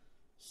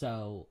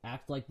 So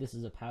act like this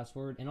is a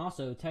password. And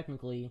also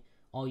technically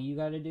all you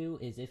got to do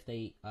is if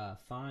they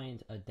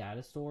find a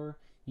data store,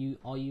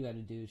 all you got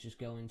to do is just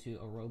go into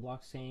a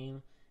Roblox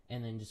game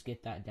and then just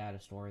get that data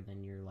store,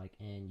 then you're like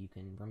in. You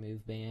can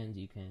remove bans,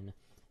 you can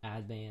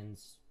add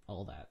bans,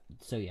 all that.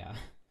 So yeah.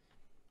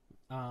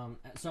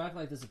 So I act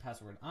like this is a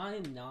password.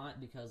 I'm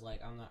not, because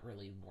like I'm not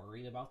really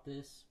worried about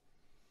this.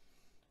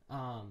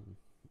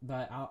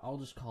 But I'll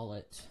just call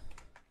it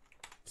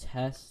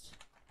test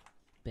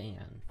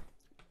ban.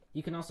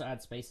 You can also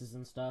add spaces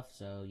and stuff,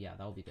 so yeah,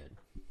 that'll be good.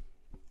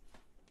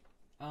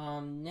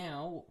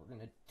 Now what we're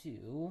gonna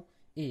do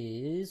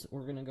is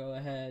we're gonna go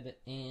ahead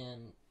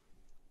and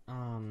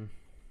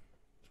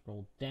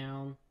scroll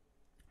down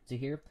to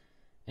here,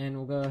 and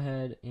we'll go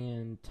ahead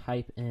and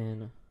type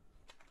in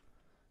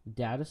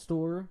data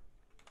store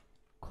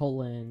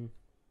colon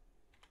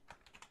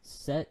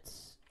set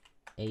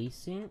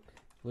async,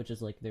 which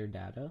is like their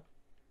data,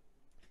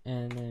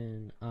 and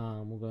then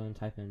we'll go and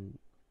type in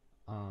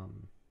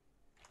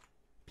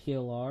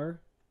plr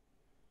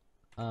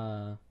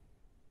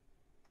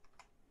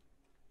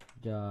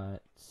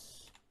dot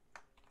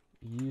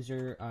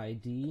user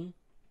ID,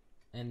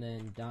 and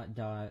then dot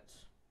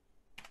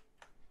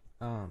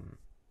and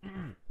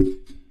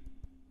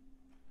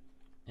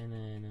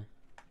then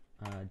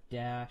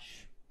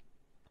dash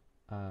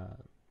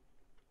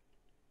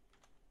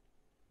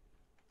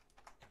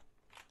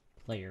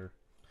player.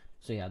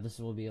 So yeah, this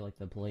will be like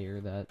the player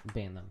that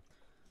banned them.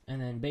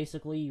 And then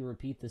basically you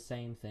repeat the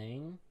same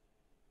thing.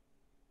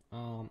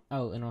 Oh,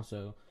 and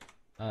also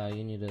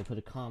you need to put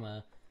a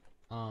comma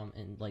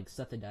and like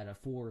set the data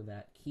for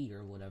that key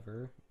or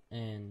whatever,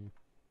 and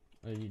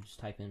you just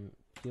type in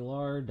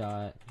plr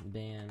dot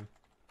ban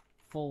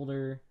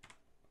folder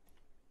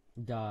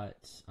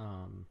dot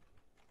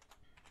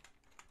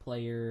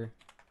player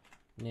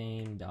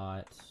name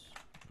dot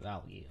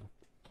value.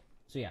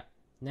 So yeah,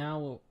 now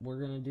what we're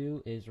gonna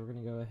do is we're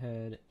gonna go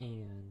ahead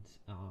and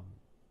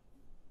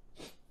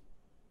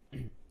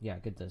yeah,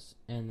 get this,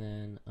 and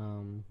then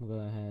we'll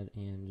go ahead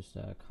and just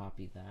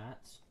copy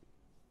that.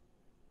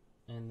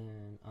 And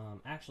then,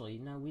 actually,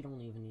 no, we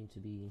don't even need to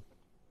be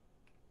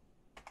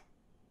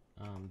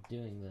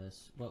doing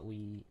this. What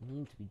we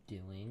need to be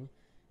doing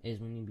is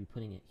we need to be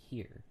putting it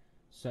here.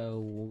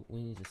 So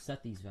we need to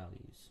set these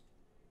values.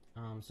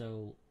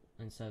 So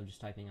instead of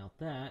just typing out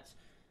that,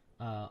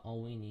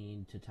 all we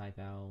need to type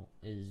out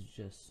is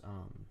just,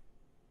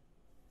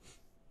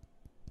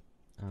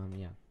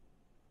 yeah.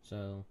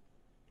 So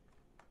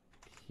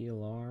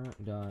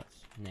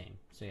plr.name.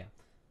 So yeah.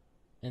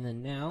 And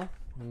then now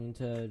we need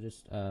to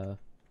just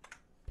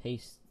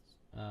paste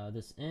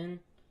this in,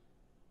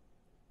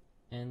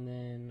 and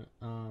then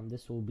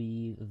this will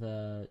be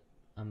the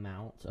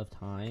amount of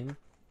time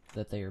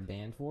that they are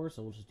banned for.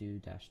 So we'll just do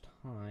dash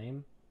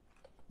time.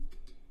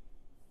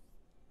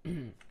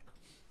 And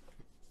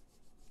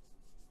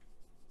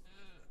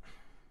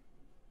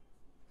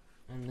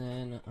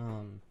then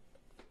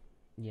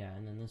yeah,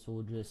 and then this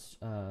will just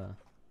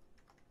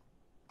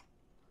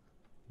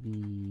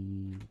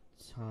be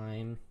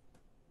time.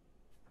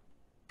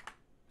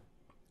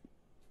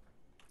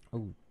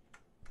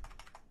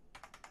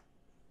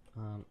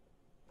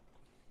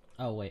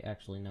 Oh wait,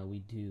 actually no, we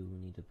do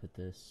need to put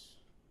this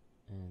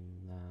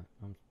in that.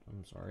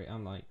 I'm sorry.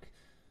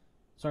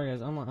 Sorry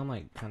guys, I'm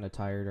like kind of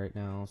tired right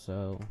now,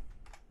 so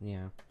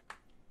yeah.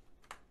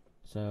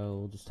 So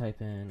we'll just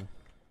type in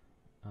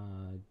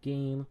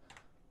game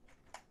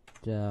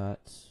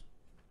dot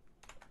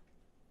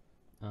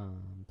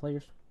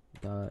players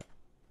dot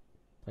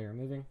player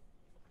moving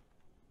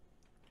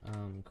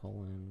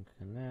colon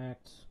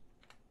connect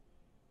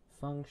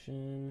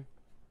function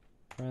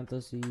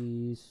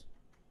parentheses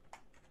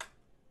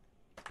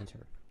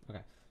enter.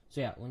 Okay,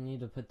 so yeah, we need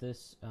to put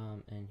this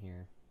in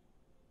here,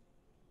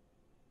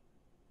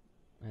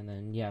 and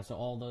then yeah, so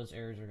all those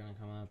errors are gonna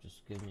come up.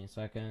 Just give me a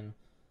second,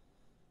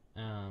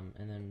 and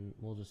then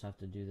we'll just have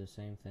to do the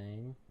same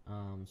thing.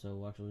 So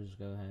we'll actually just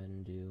go ahead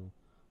and do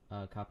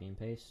copy and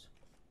paste,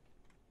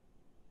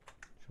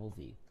 Control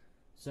V.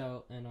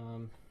 So,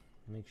 and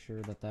make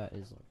sure that that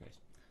is lowercase.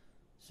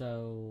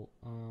 So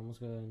let's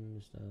go ahead and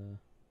just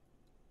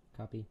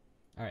copy.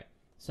 All right.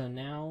 So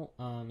now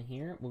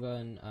here we'll go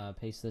ahead and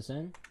paste this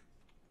in,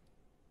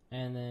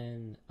 and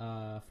then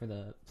for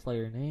the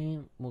player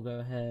name we'll go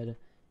ahead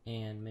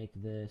and make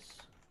this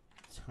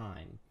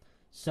time.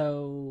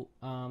 So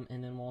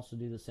and then we'll also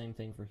do the same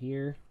thing for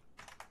here.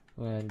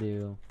 Go ahead and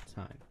do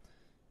time.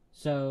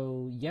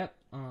 So yep,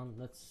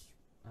 that's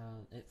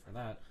it for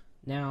that.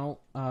 Now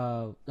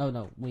oh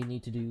no, we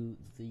need to do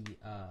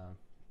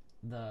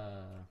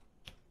the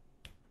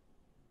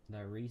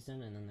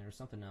reason, and then there's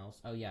something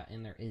else. Oh yeah,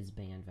 and there is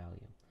band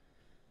value.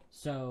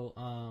 So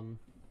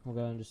we'll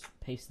go and just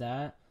paste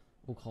that.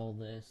 We'll call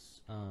this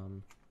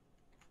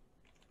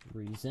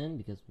reason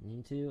because we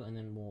need to, and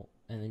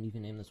then you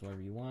can name this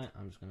whatever you want.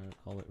 I'm just gonna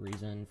call it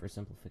reason for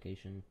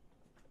simplification.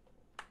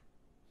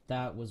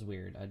 That was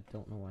weird. I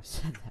don't know why I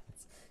said that.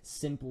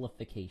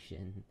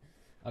 Simplification.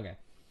 Okay.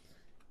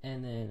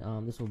 And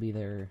then this will be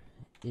their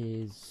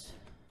is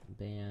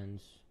banned.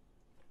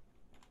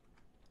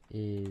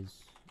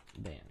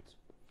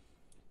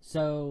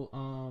 So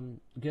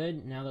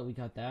good. Now that we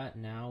got that,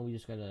 now we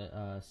just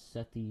gotta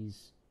set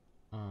these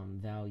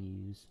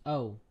values.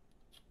 Oh,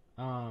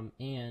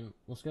 and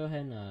let's go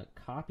ahead and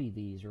copy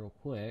these real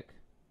quick,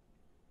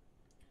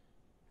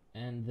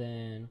 and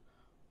then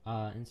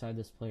inside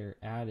this player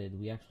added,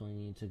 we actually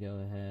need to go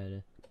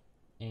ahead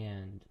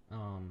and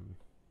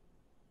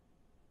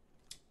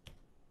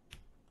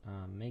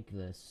make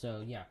this.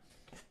 So yeah,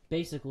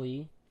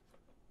 basically,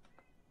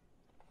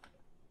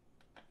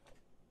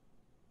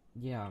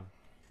 yeah.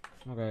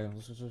 Okay,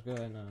 let's just go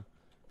ahead and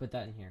put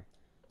that in here.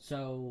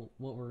 So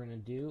what we're gonna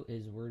do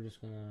is we're just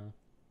gonna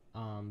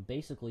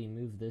basically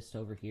move this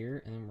over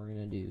here, and then we're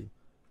gonna do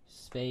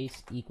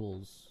space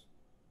equals.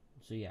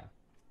 So yeah.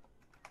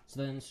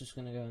 So then it's just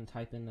gonna go and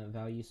type in the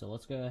value. So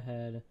let's go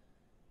ahead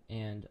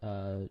and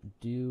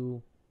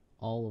do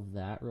all of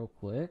that real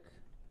quick.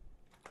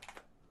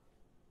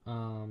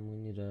 We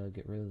need to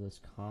get rid of this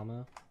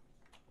comma.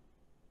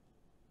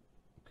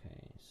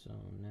 Okay, so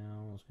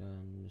now let's go ahead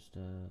and just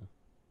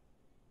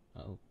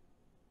oh.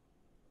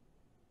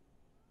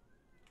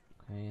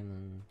 Okay, and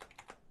then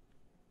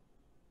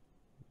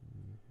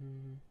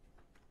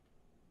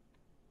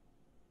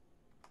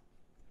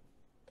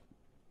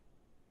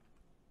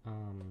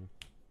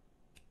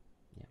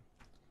yeah.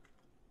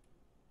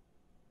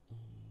 And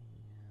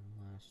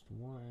last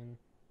one.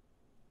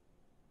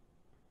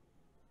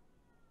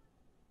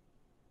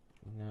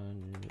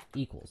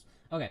 Equals.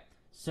 Okay,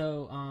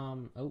 so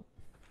oh,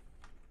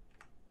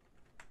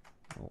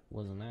 well,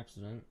 was an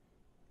accident.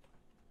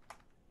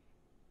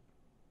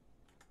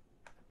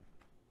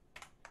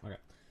 Okay,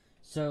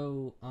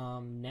 so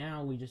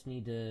now we just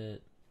need to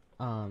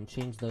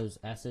change those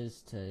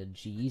S's to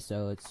G,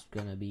 so it's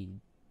gonna be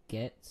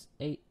get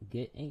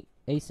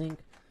async.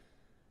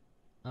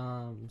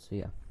 So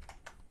yeah,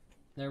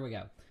 there we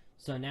go.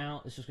 So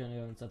now it's just gonna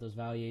go and set those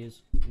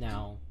values.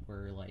 Now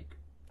we're like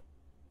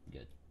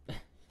good.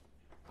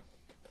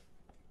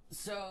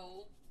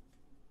 So,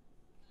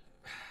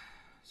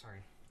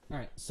 sorry. All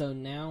right. So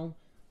now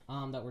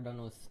that we're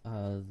done with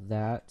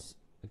that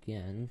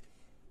again,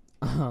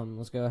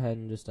 let's go ahead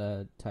and just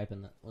type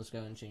in let's go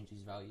and change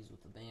these values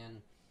with the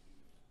band.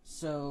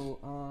 So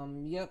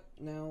yep.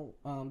 Now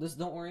this,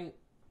 don't worry.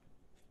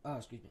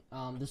 Excuse me.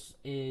 This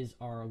is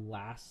our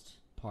last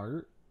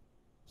part.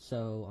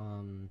 So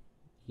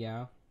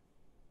yeah,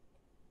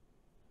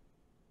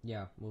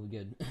 we'll be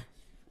good.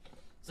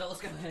 So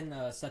let's go ahead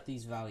and set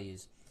these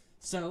values.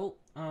 So,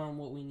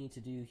 what we need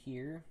to do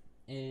here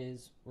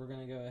is we're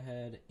going to go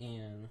ahead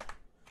and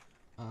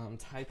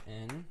type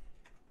in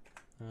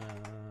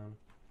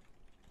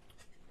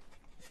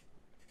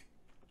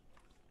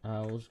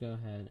we'll just go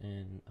ahead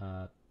and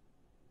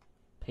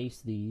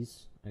paste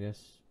these. I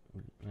guess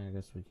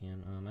we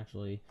can.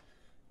 Actually,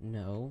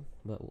 no,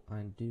 but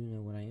I do know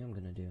what I am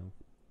going to do.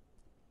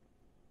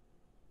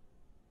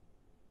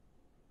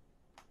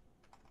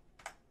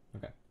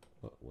 Okay.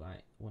 But what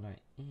I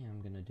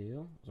am going to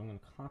do is I'm going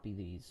to copy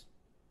these.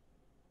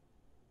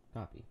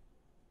 Copy.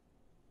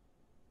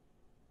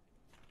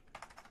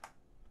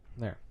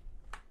 There.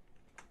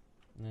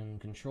 And then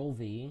Control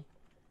V,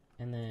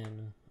 and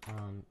then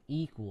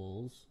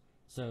equals.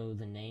 So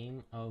the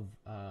name of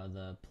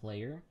the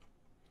player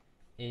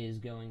is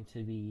going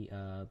to be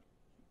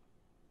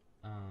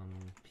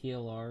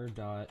PLR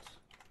dot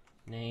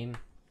name.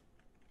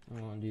 I'm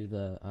going to do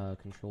the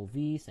Control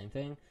V, same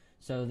thing.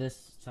 So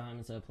this time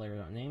instead of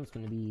player.name, it's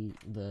going to be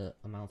the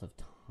amount of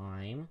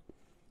time.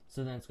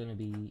 So then it's going to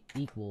be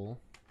equal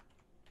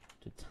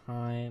to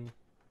time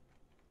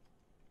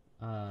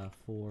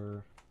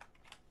for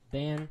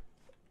ban.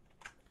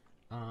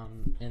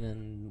 And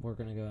then we're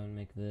going to go and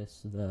make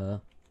this the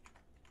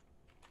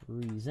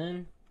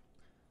reason.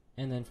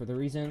 And then for the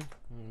reason,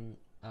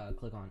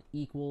 click on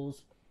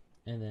equals,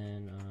 and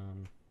then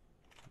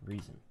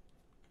reason.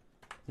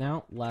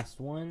 Now, last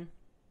one.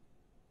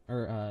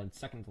 Or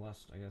second to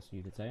last, I guess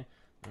you could say,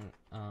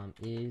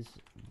 is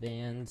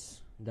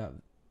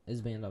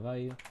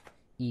band.value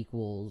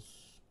equals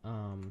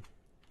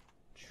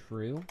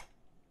true.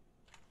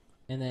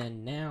 And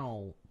then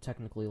now,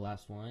 technically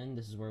last one,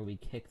 this is where we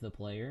kick the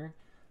player.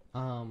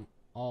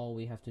 All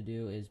we have to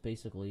do is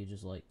basically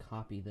just like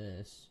copy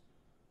this.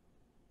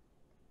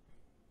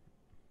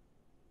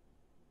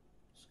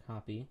 Just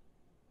copy.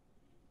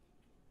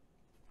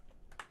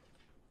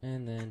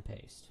 And then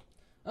paste.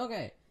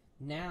 Okay.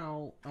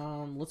 Now,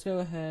 let's go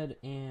ahead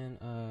and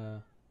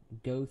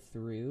go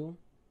through.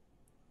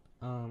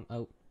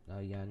 Oh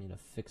yeah, I need to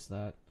fix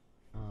that.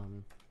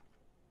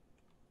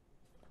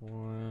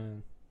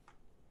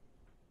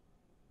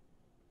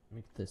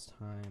 Make this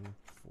time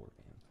 4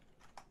 band.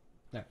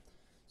 There.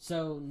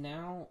 So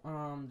now,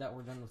 that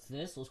we're done with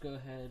this, let's go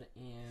ahead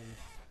and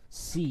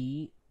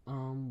see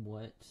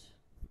what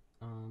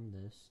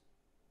this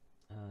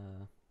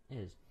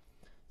is.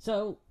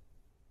 So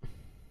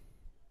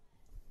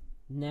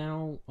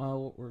now,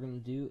 what we're going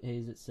to do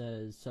is it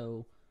says,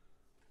 so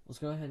let's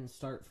go ahead and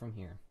start from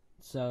here.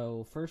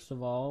 So, first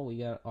of all, we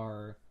got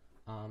our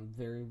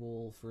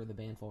variable for the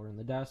band folder in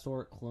the data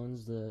store.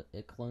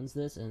 It clones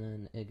this, and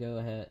then it go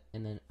ahead,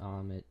 and then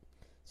it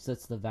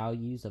sets the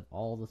values of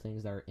all the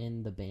things that are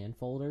in the band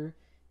folder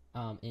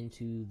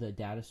into the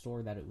data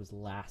store that it was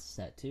last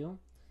set to.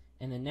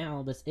 And then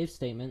now, this if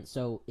statement,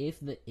 so if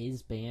the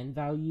isBand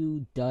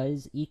value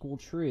does equal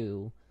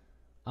true,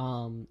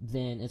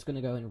 then it's going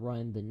to go and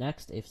run the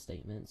next if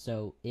statement.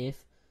 So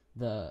if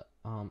the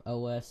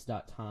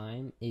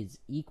os.time is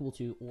equal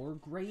to or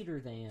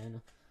greater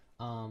than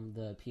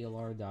the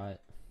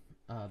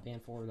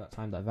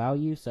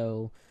plr.bandfolder.time.value,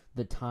 so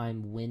the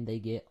time when they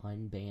get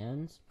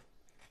unbanned,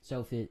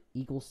 So if it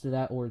equals to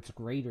that or it's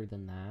greater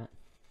than that,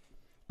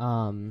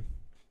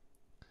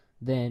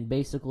 then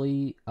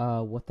basically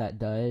what that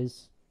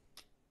does,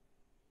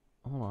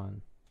 hold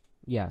on,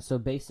 yeah, so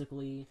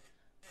basically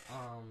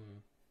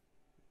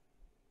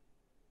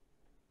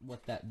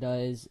what that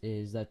does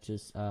is that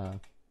just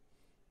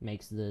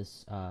makes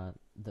this the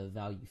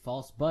value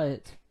false.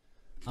 But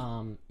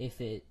if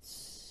it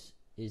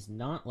is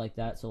not like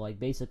that, so like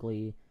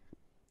basically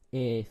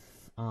if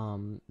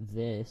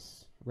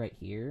this right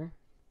here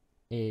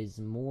is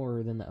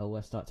more than the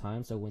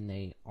os.time, so when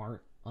they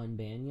aren't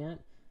unbanned yet,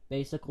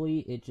 basically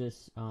it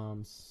just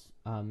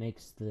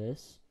makes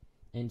this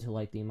into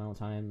like the amount of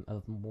time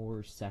of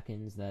more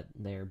seconds that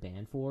they're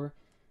banned for,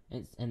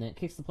 and then it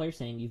kicks the player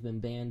saying you've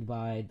been banned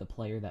by the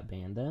player that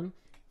banned them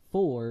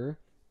for,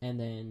 and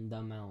then the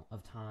amount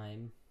of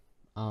time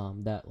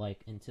that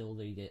like until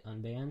they get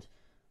unbanned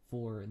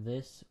for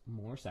this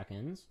more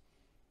seconds,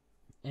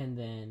 and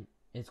then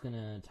it's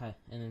gonna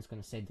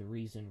say the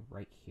reason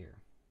right here.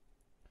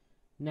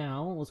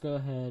 Now let's go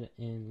ahead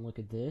and look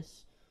at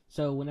this.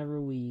 So whenever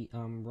we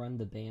run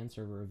the ban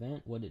server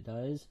event, what it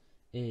does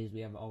is we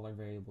have all our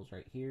variables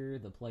right here: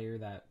 the player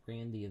that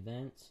ran the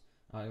event,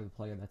 or the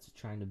player that's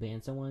trying to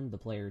ban someone, the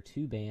player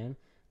to ban,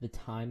 the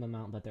time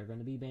amount that they're going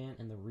to be banned,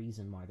 and the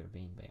reason why they're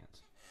being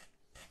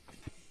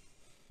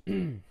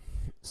banned.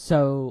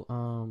 So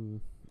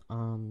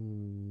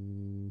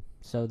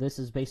so this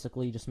is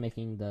basically just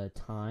making the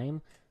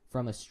time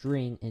from a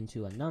string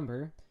into a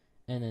number,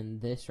 and then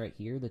this right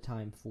here, the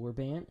time for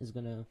ban, is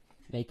gonna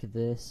make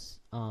this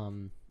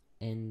and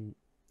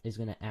is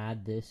gonna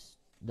add this,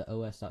 the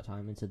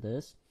os.time, into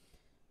this,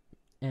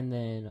 and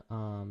then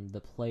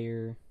the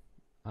player,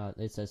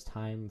 it says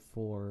time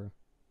for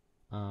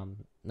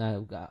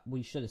no,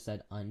 we should have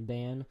said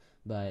unban,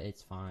 but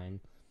it's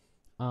fine.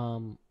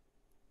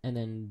 And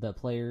then the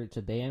player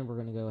to ban, we're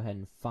gonna go ahead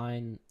and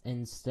find,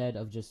 instead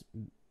of just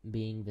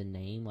being the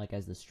name like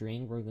as the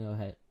string, we're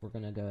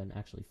gonna go ahead and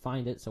actually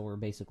find it. So we're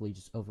basically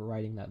just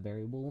overriding that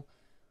variable,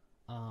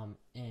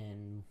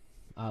 and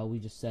we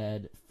just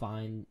said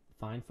find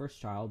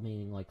first child,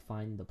 meaning like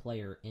find the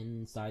player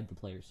inside the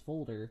player's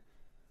folder,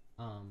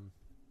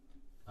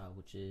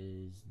 which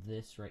is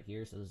this right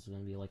here. So this is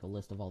going to be like a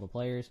list of all the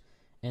players,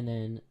 and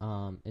then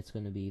it's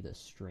going to be the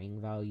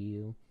string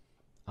value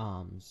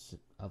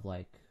of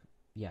like,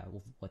 yeah,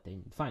 what they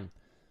need to find.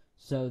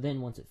 So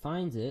then once it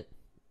finds it,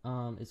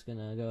 it's going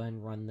to go ahead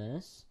and run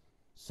this.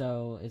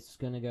 So it's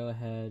going to go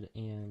ahead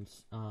and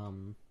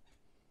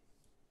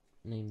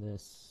name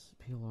this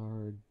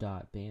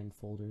plr.ban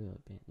folder.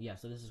 Yeah,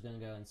 so this is going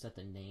to go and set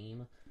the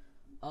name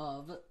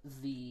of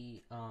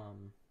the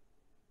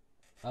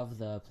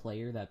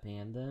player that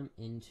banned them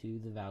into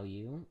the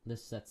value.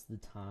 This sets the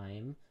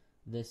time,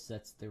 this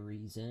sets the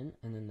reason,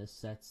 and then this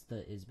sets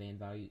the isBan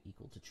value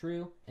equal to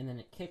true, and then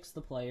it kicks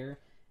the player,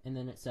 and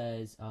then it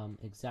says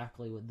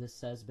exactly what this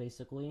says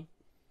basically.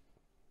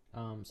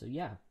 So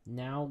yeah,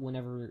 now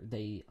whenever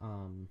they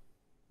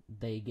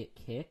get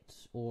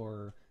kicked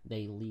or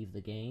they leave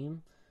the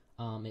game,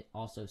 it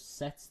also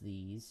sets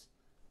these.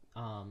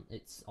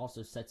 It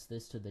also sets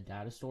this to the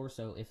data store,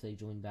 so if they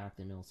join back,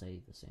 then it'll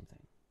say the same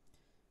thing.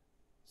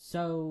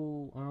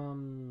 So,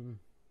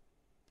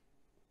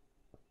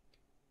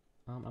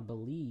 I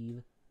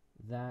believe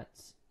that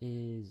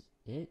is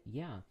it.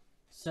 Yeah.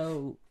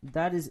 So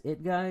that is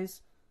it,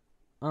 guys.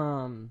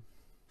 I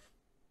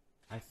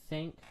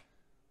think.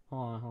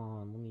 Hold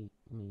on. Let me.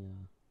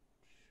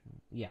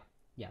 Yeah.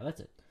 That's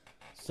it.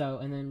 So,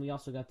 and then we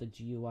also got the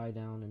GUI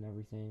down and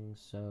everything.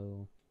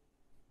 So,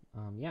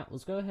 yeah.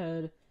 Let's go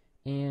ahead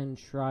and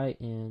try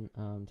and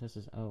test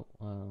this out.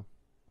 Hold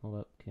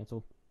up.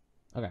 Cancel.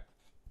 Okay.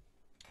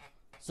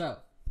 So,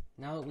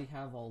 now that we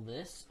have all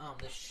this,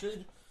 this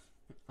should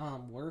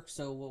work.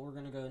 So what we're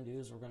going to go and do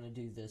is we're going to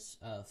do this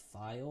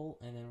file,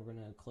 and then we're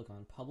going to click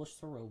on Publish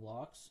to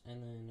Roblox,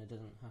 and then it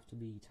doesn't have to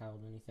be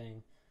titled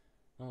anything.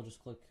 And we'll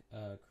just click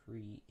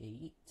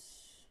Create.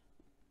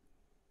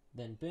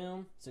 Then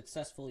boom,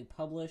 successfully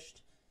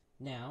published.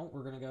 Now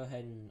we're going to go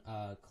ahead and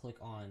click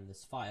on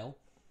this file,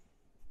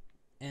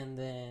 and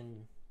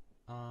then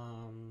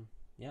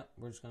yep,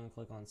 we're just going to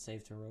click on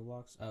Save to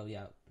Roblox. Oh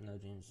yeah, no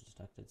changes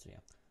detected, so yeah.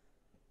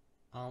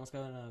 Let's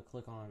go ahead and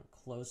click on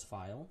Close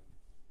File.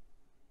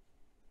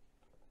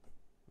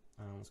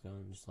 Let's go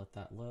and just let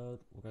that load.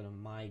 We'll go to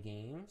My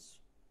Games.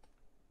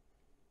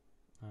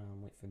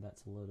 Wait for that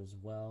to load as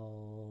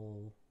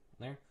well.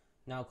 There.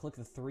 Now click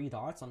the three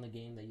dots on the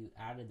game that you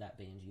added that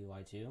ban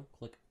GUI to.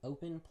 Click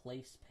Open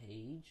Place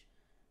Page,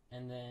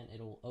 and then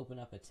it'll open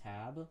up a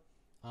tab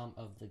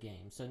of the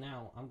game. So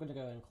now I'm going to go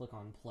ahead and click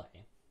on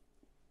Play.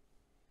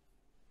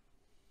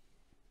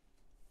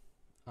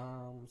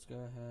 Let's go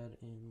ahead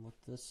and let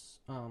this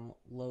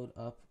load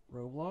up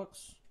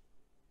Roblox.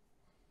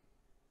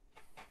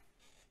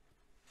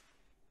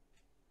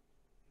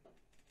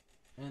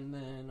 And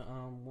then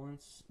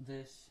once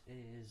this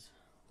is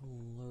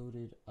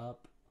loaded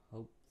up,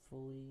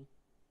 hopefully.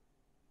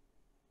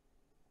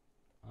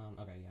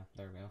 Okay, yeah,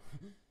 there we go.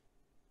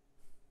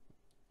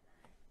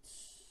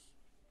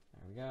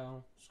 There we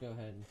go. Just go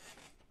ahead and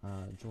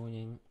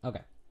joining.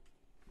 Okay,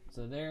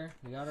 so there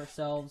we got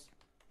ourselves.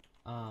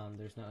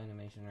 There's no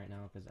animation right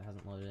now because it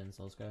hasn't loaded in,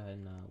 so let's go ahead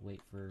and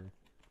wait for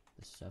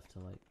this stuff to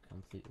like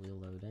completely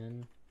load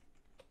in.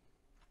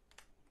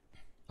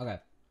 Okay,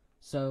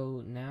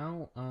 so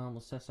now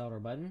let's test out our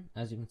button.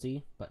 As you can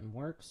see, button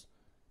works.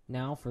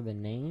 Now for the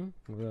name,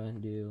 we're going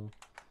to do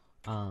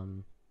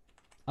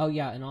oh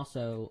yeah, and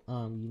also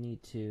you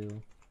need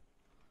to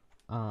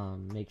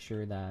make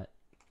sure that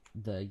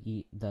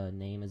the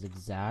name is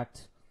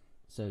exact.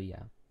 So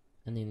yeah,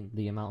 and then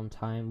the amount in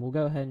time, we'll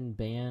go ahead and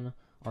ban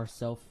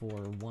ourselves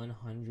for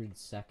 100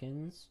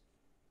 seconds.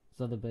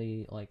 So that'll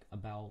be like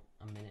about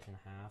a minute and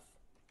a half.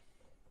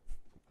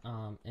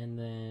 And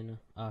then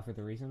for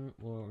the reason,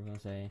 we're going to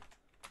say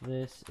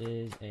this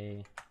is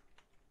a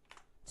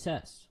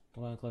test.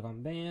 We're going to click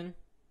on ban.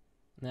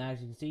 Now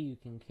as you can see, you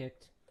can kick.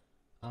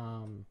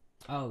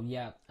 Oh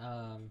yeah.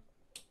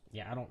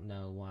 Yeah, I don't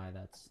know why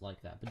that's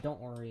like that, but don't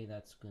worry,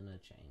 that's gonna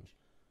change.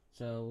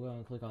 So we're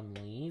gonna click on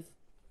leave.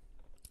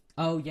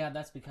 Oh yeah,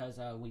 that's because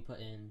we put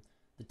in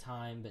the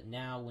time, but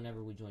now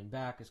whenever we join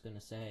back, it's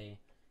gonna say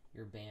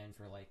you're banned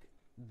for like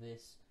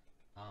this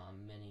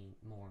many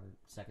more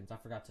seconds. I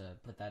forgot to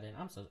put that in.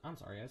 I'm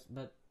sorry guys,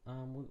 but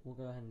we'll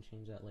go ahead and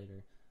change that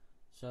later.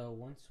 So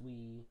once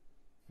we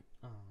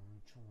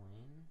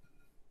join,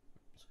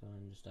 let's go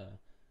ahead and just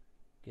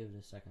give it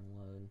a second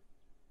load.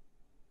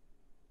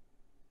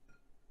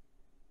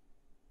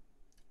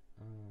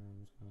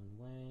 Just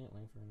going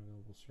waiting for an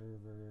available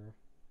server.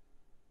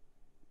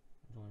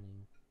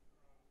 Joining.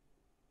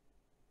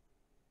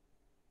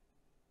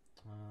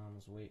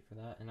 Let's wait for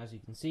that. And as you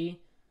can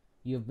see,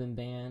 you have been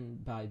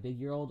banned by Big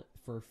Year Old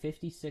for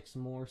 56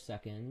 more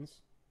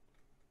seconds.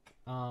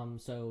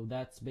 So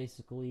that's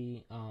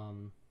basically,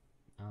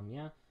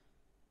 yeah.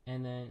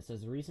 And then it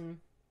says the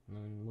reason, and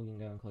then we can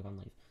go and click on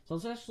leave. So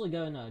let's actually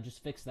go and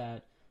just fix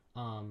that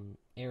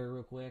error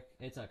real quick.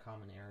 It's a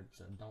common error,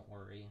 so don't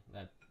worry.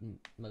 That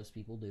most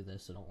people do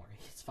this, so don't worry.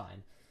 It's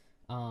fine.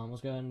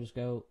 Let's go ahead and just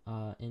go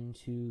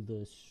into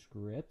the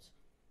script,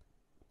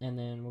 and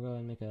then we'll go ahead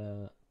and make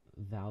a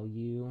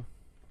value.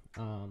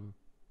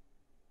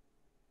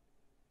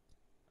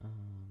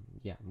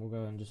 Yeah, we'll go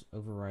ahead and just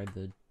override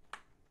the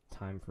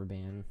time for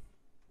ban.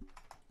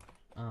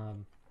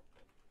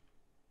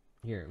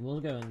 Here, we'll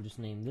go ahead and just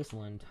name this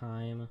one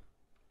time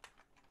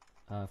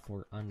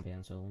for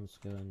unban. So let's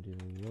go and do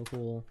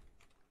local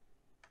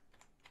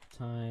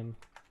time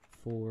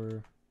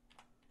for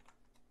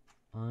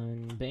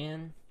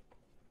unban,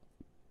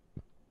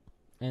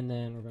 and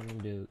then we're going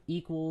to do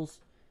equals,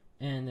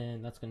 and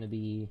then that's going to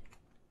be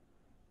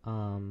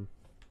time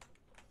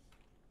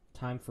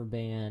for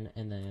ban,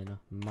 and then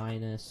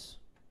minus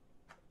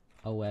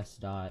os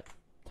dot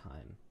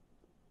time.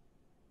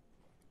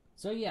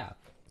 So yeah.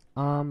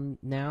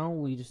 Now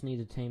we just need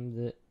to change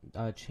this,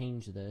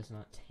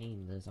 not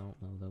tame this. I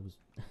don't know. That was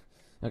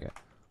okay.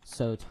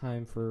 So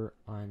time for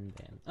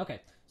unban.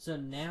 Okay. So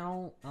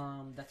now,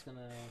 that's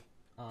gonna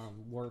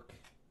work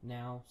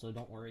now. So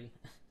don't worry.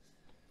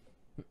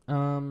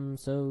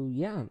 So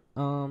yeah.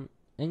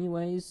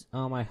 Anyways,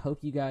 I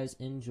hope you guys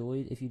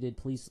enjoyed. If you did,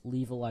 please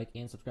leave a like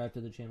and subscribe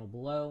to the channel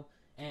below.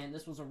 And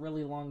this was a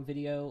really long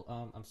video.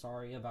 I'm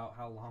sorry about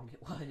how long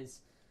it was.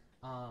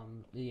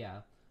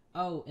 Yeah.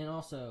 Oh, and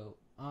also,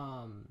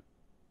 oh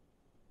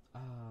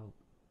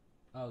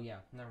yeah,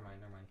 never mind.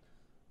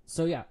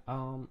 So yeah,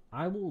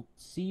 I will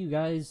see you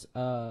guys,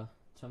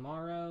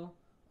 tomorrow.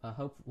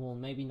 Well,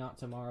 maybe not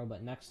tomorrow,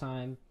 but next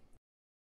time.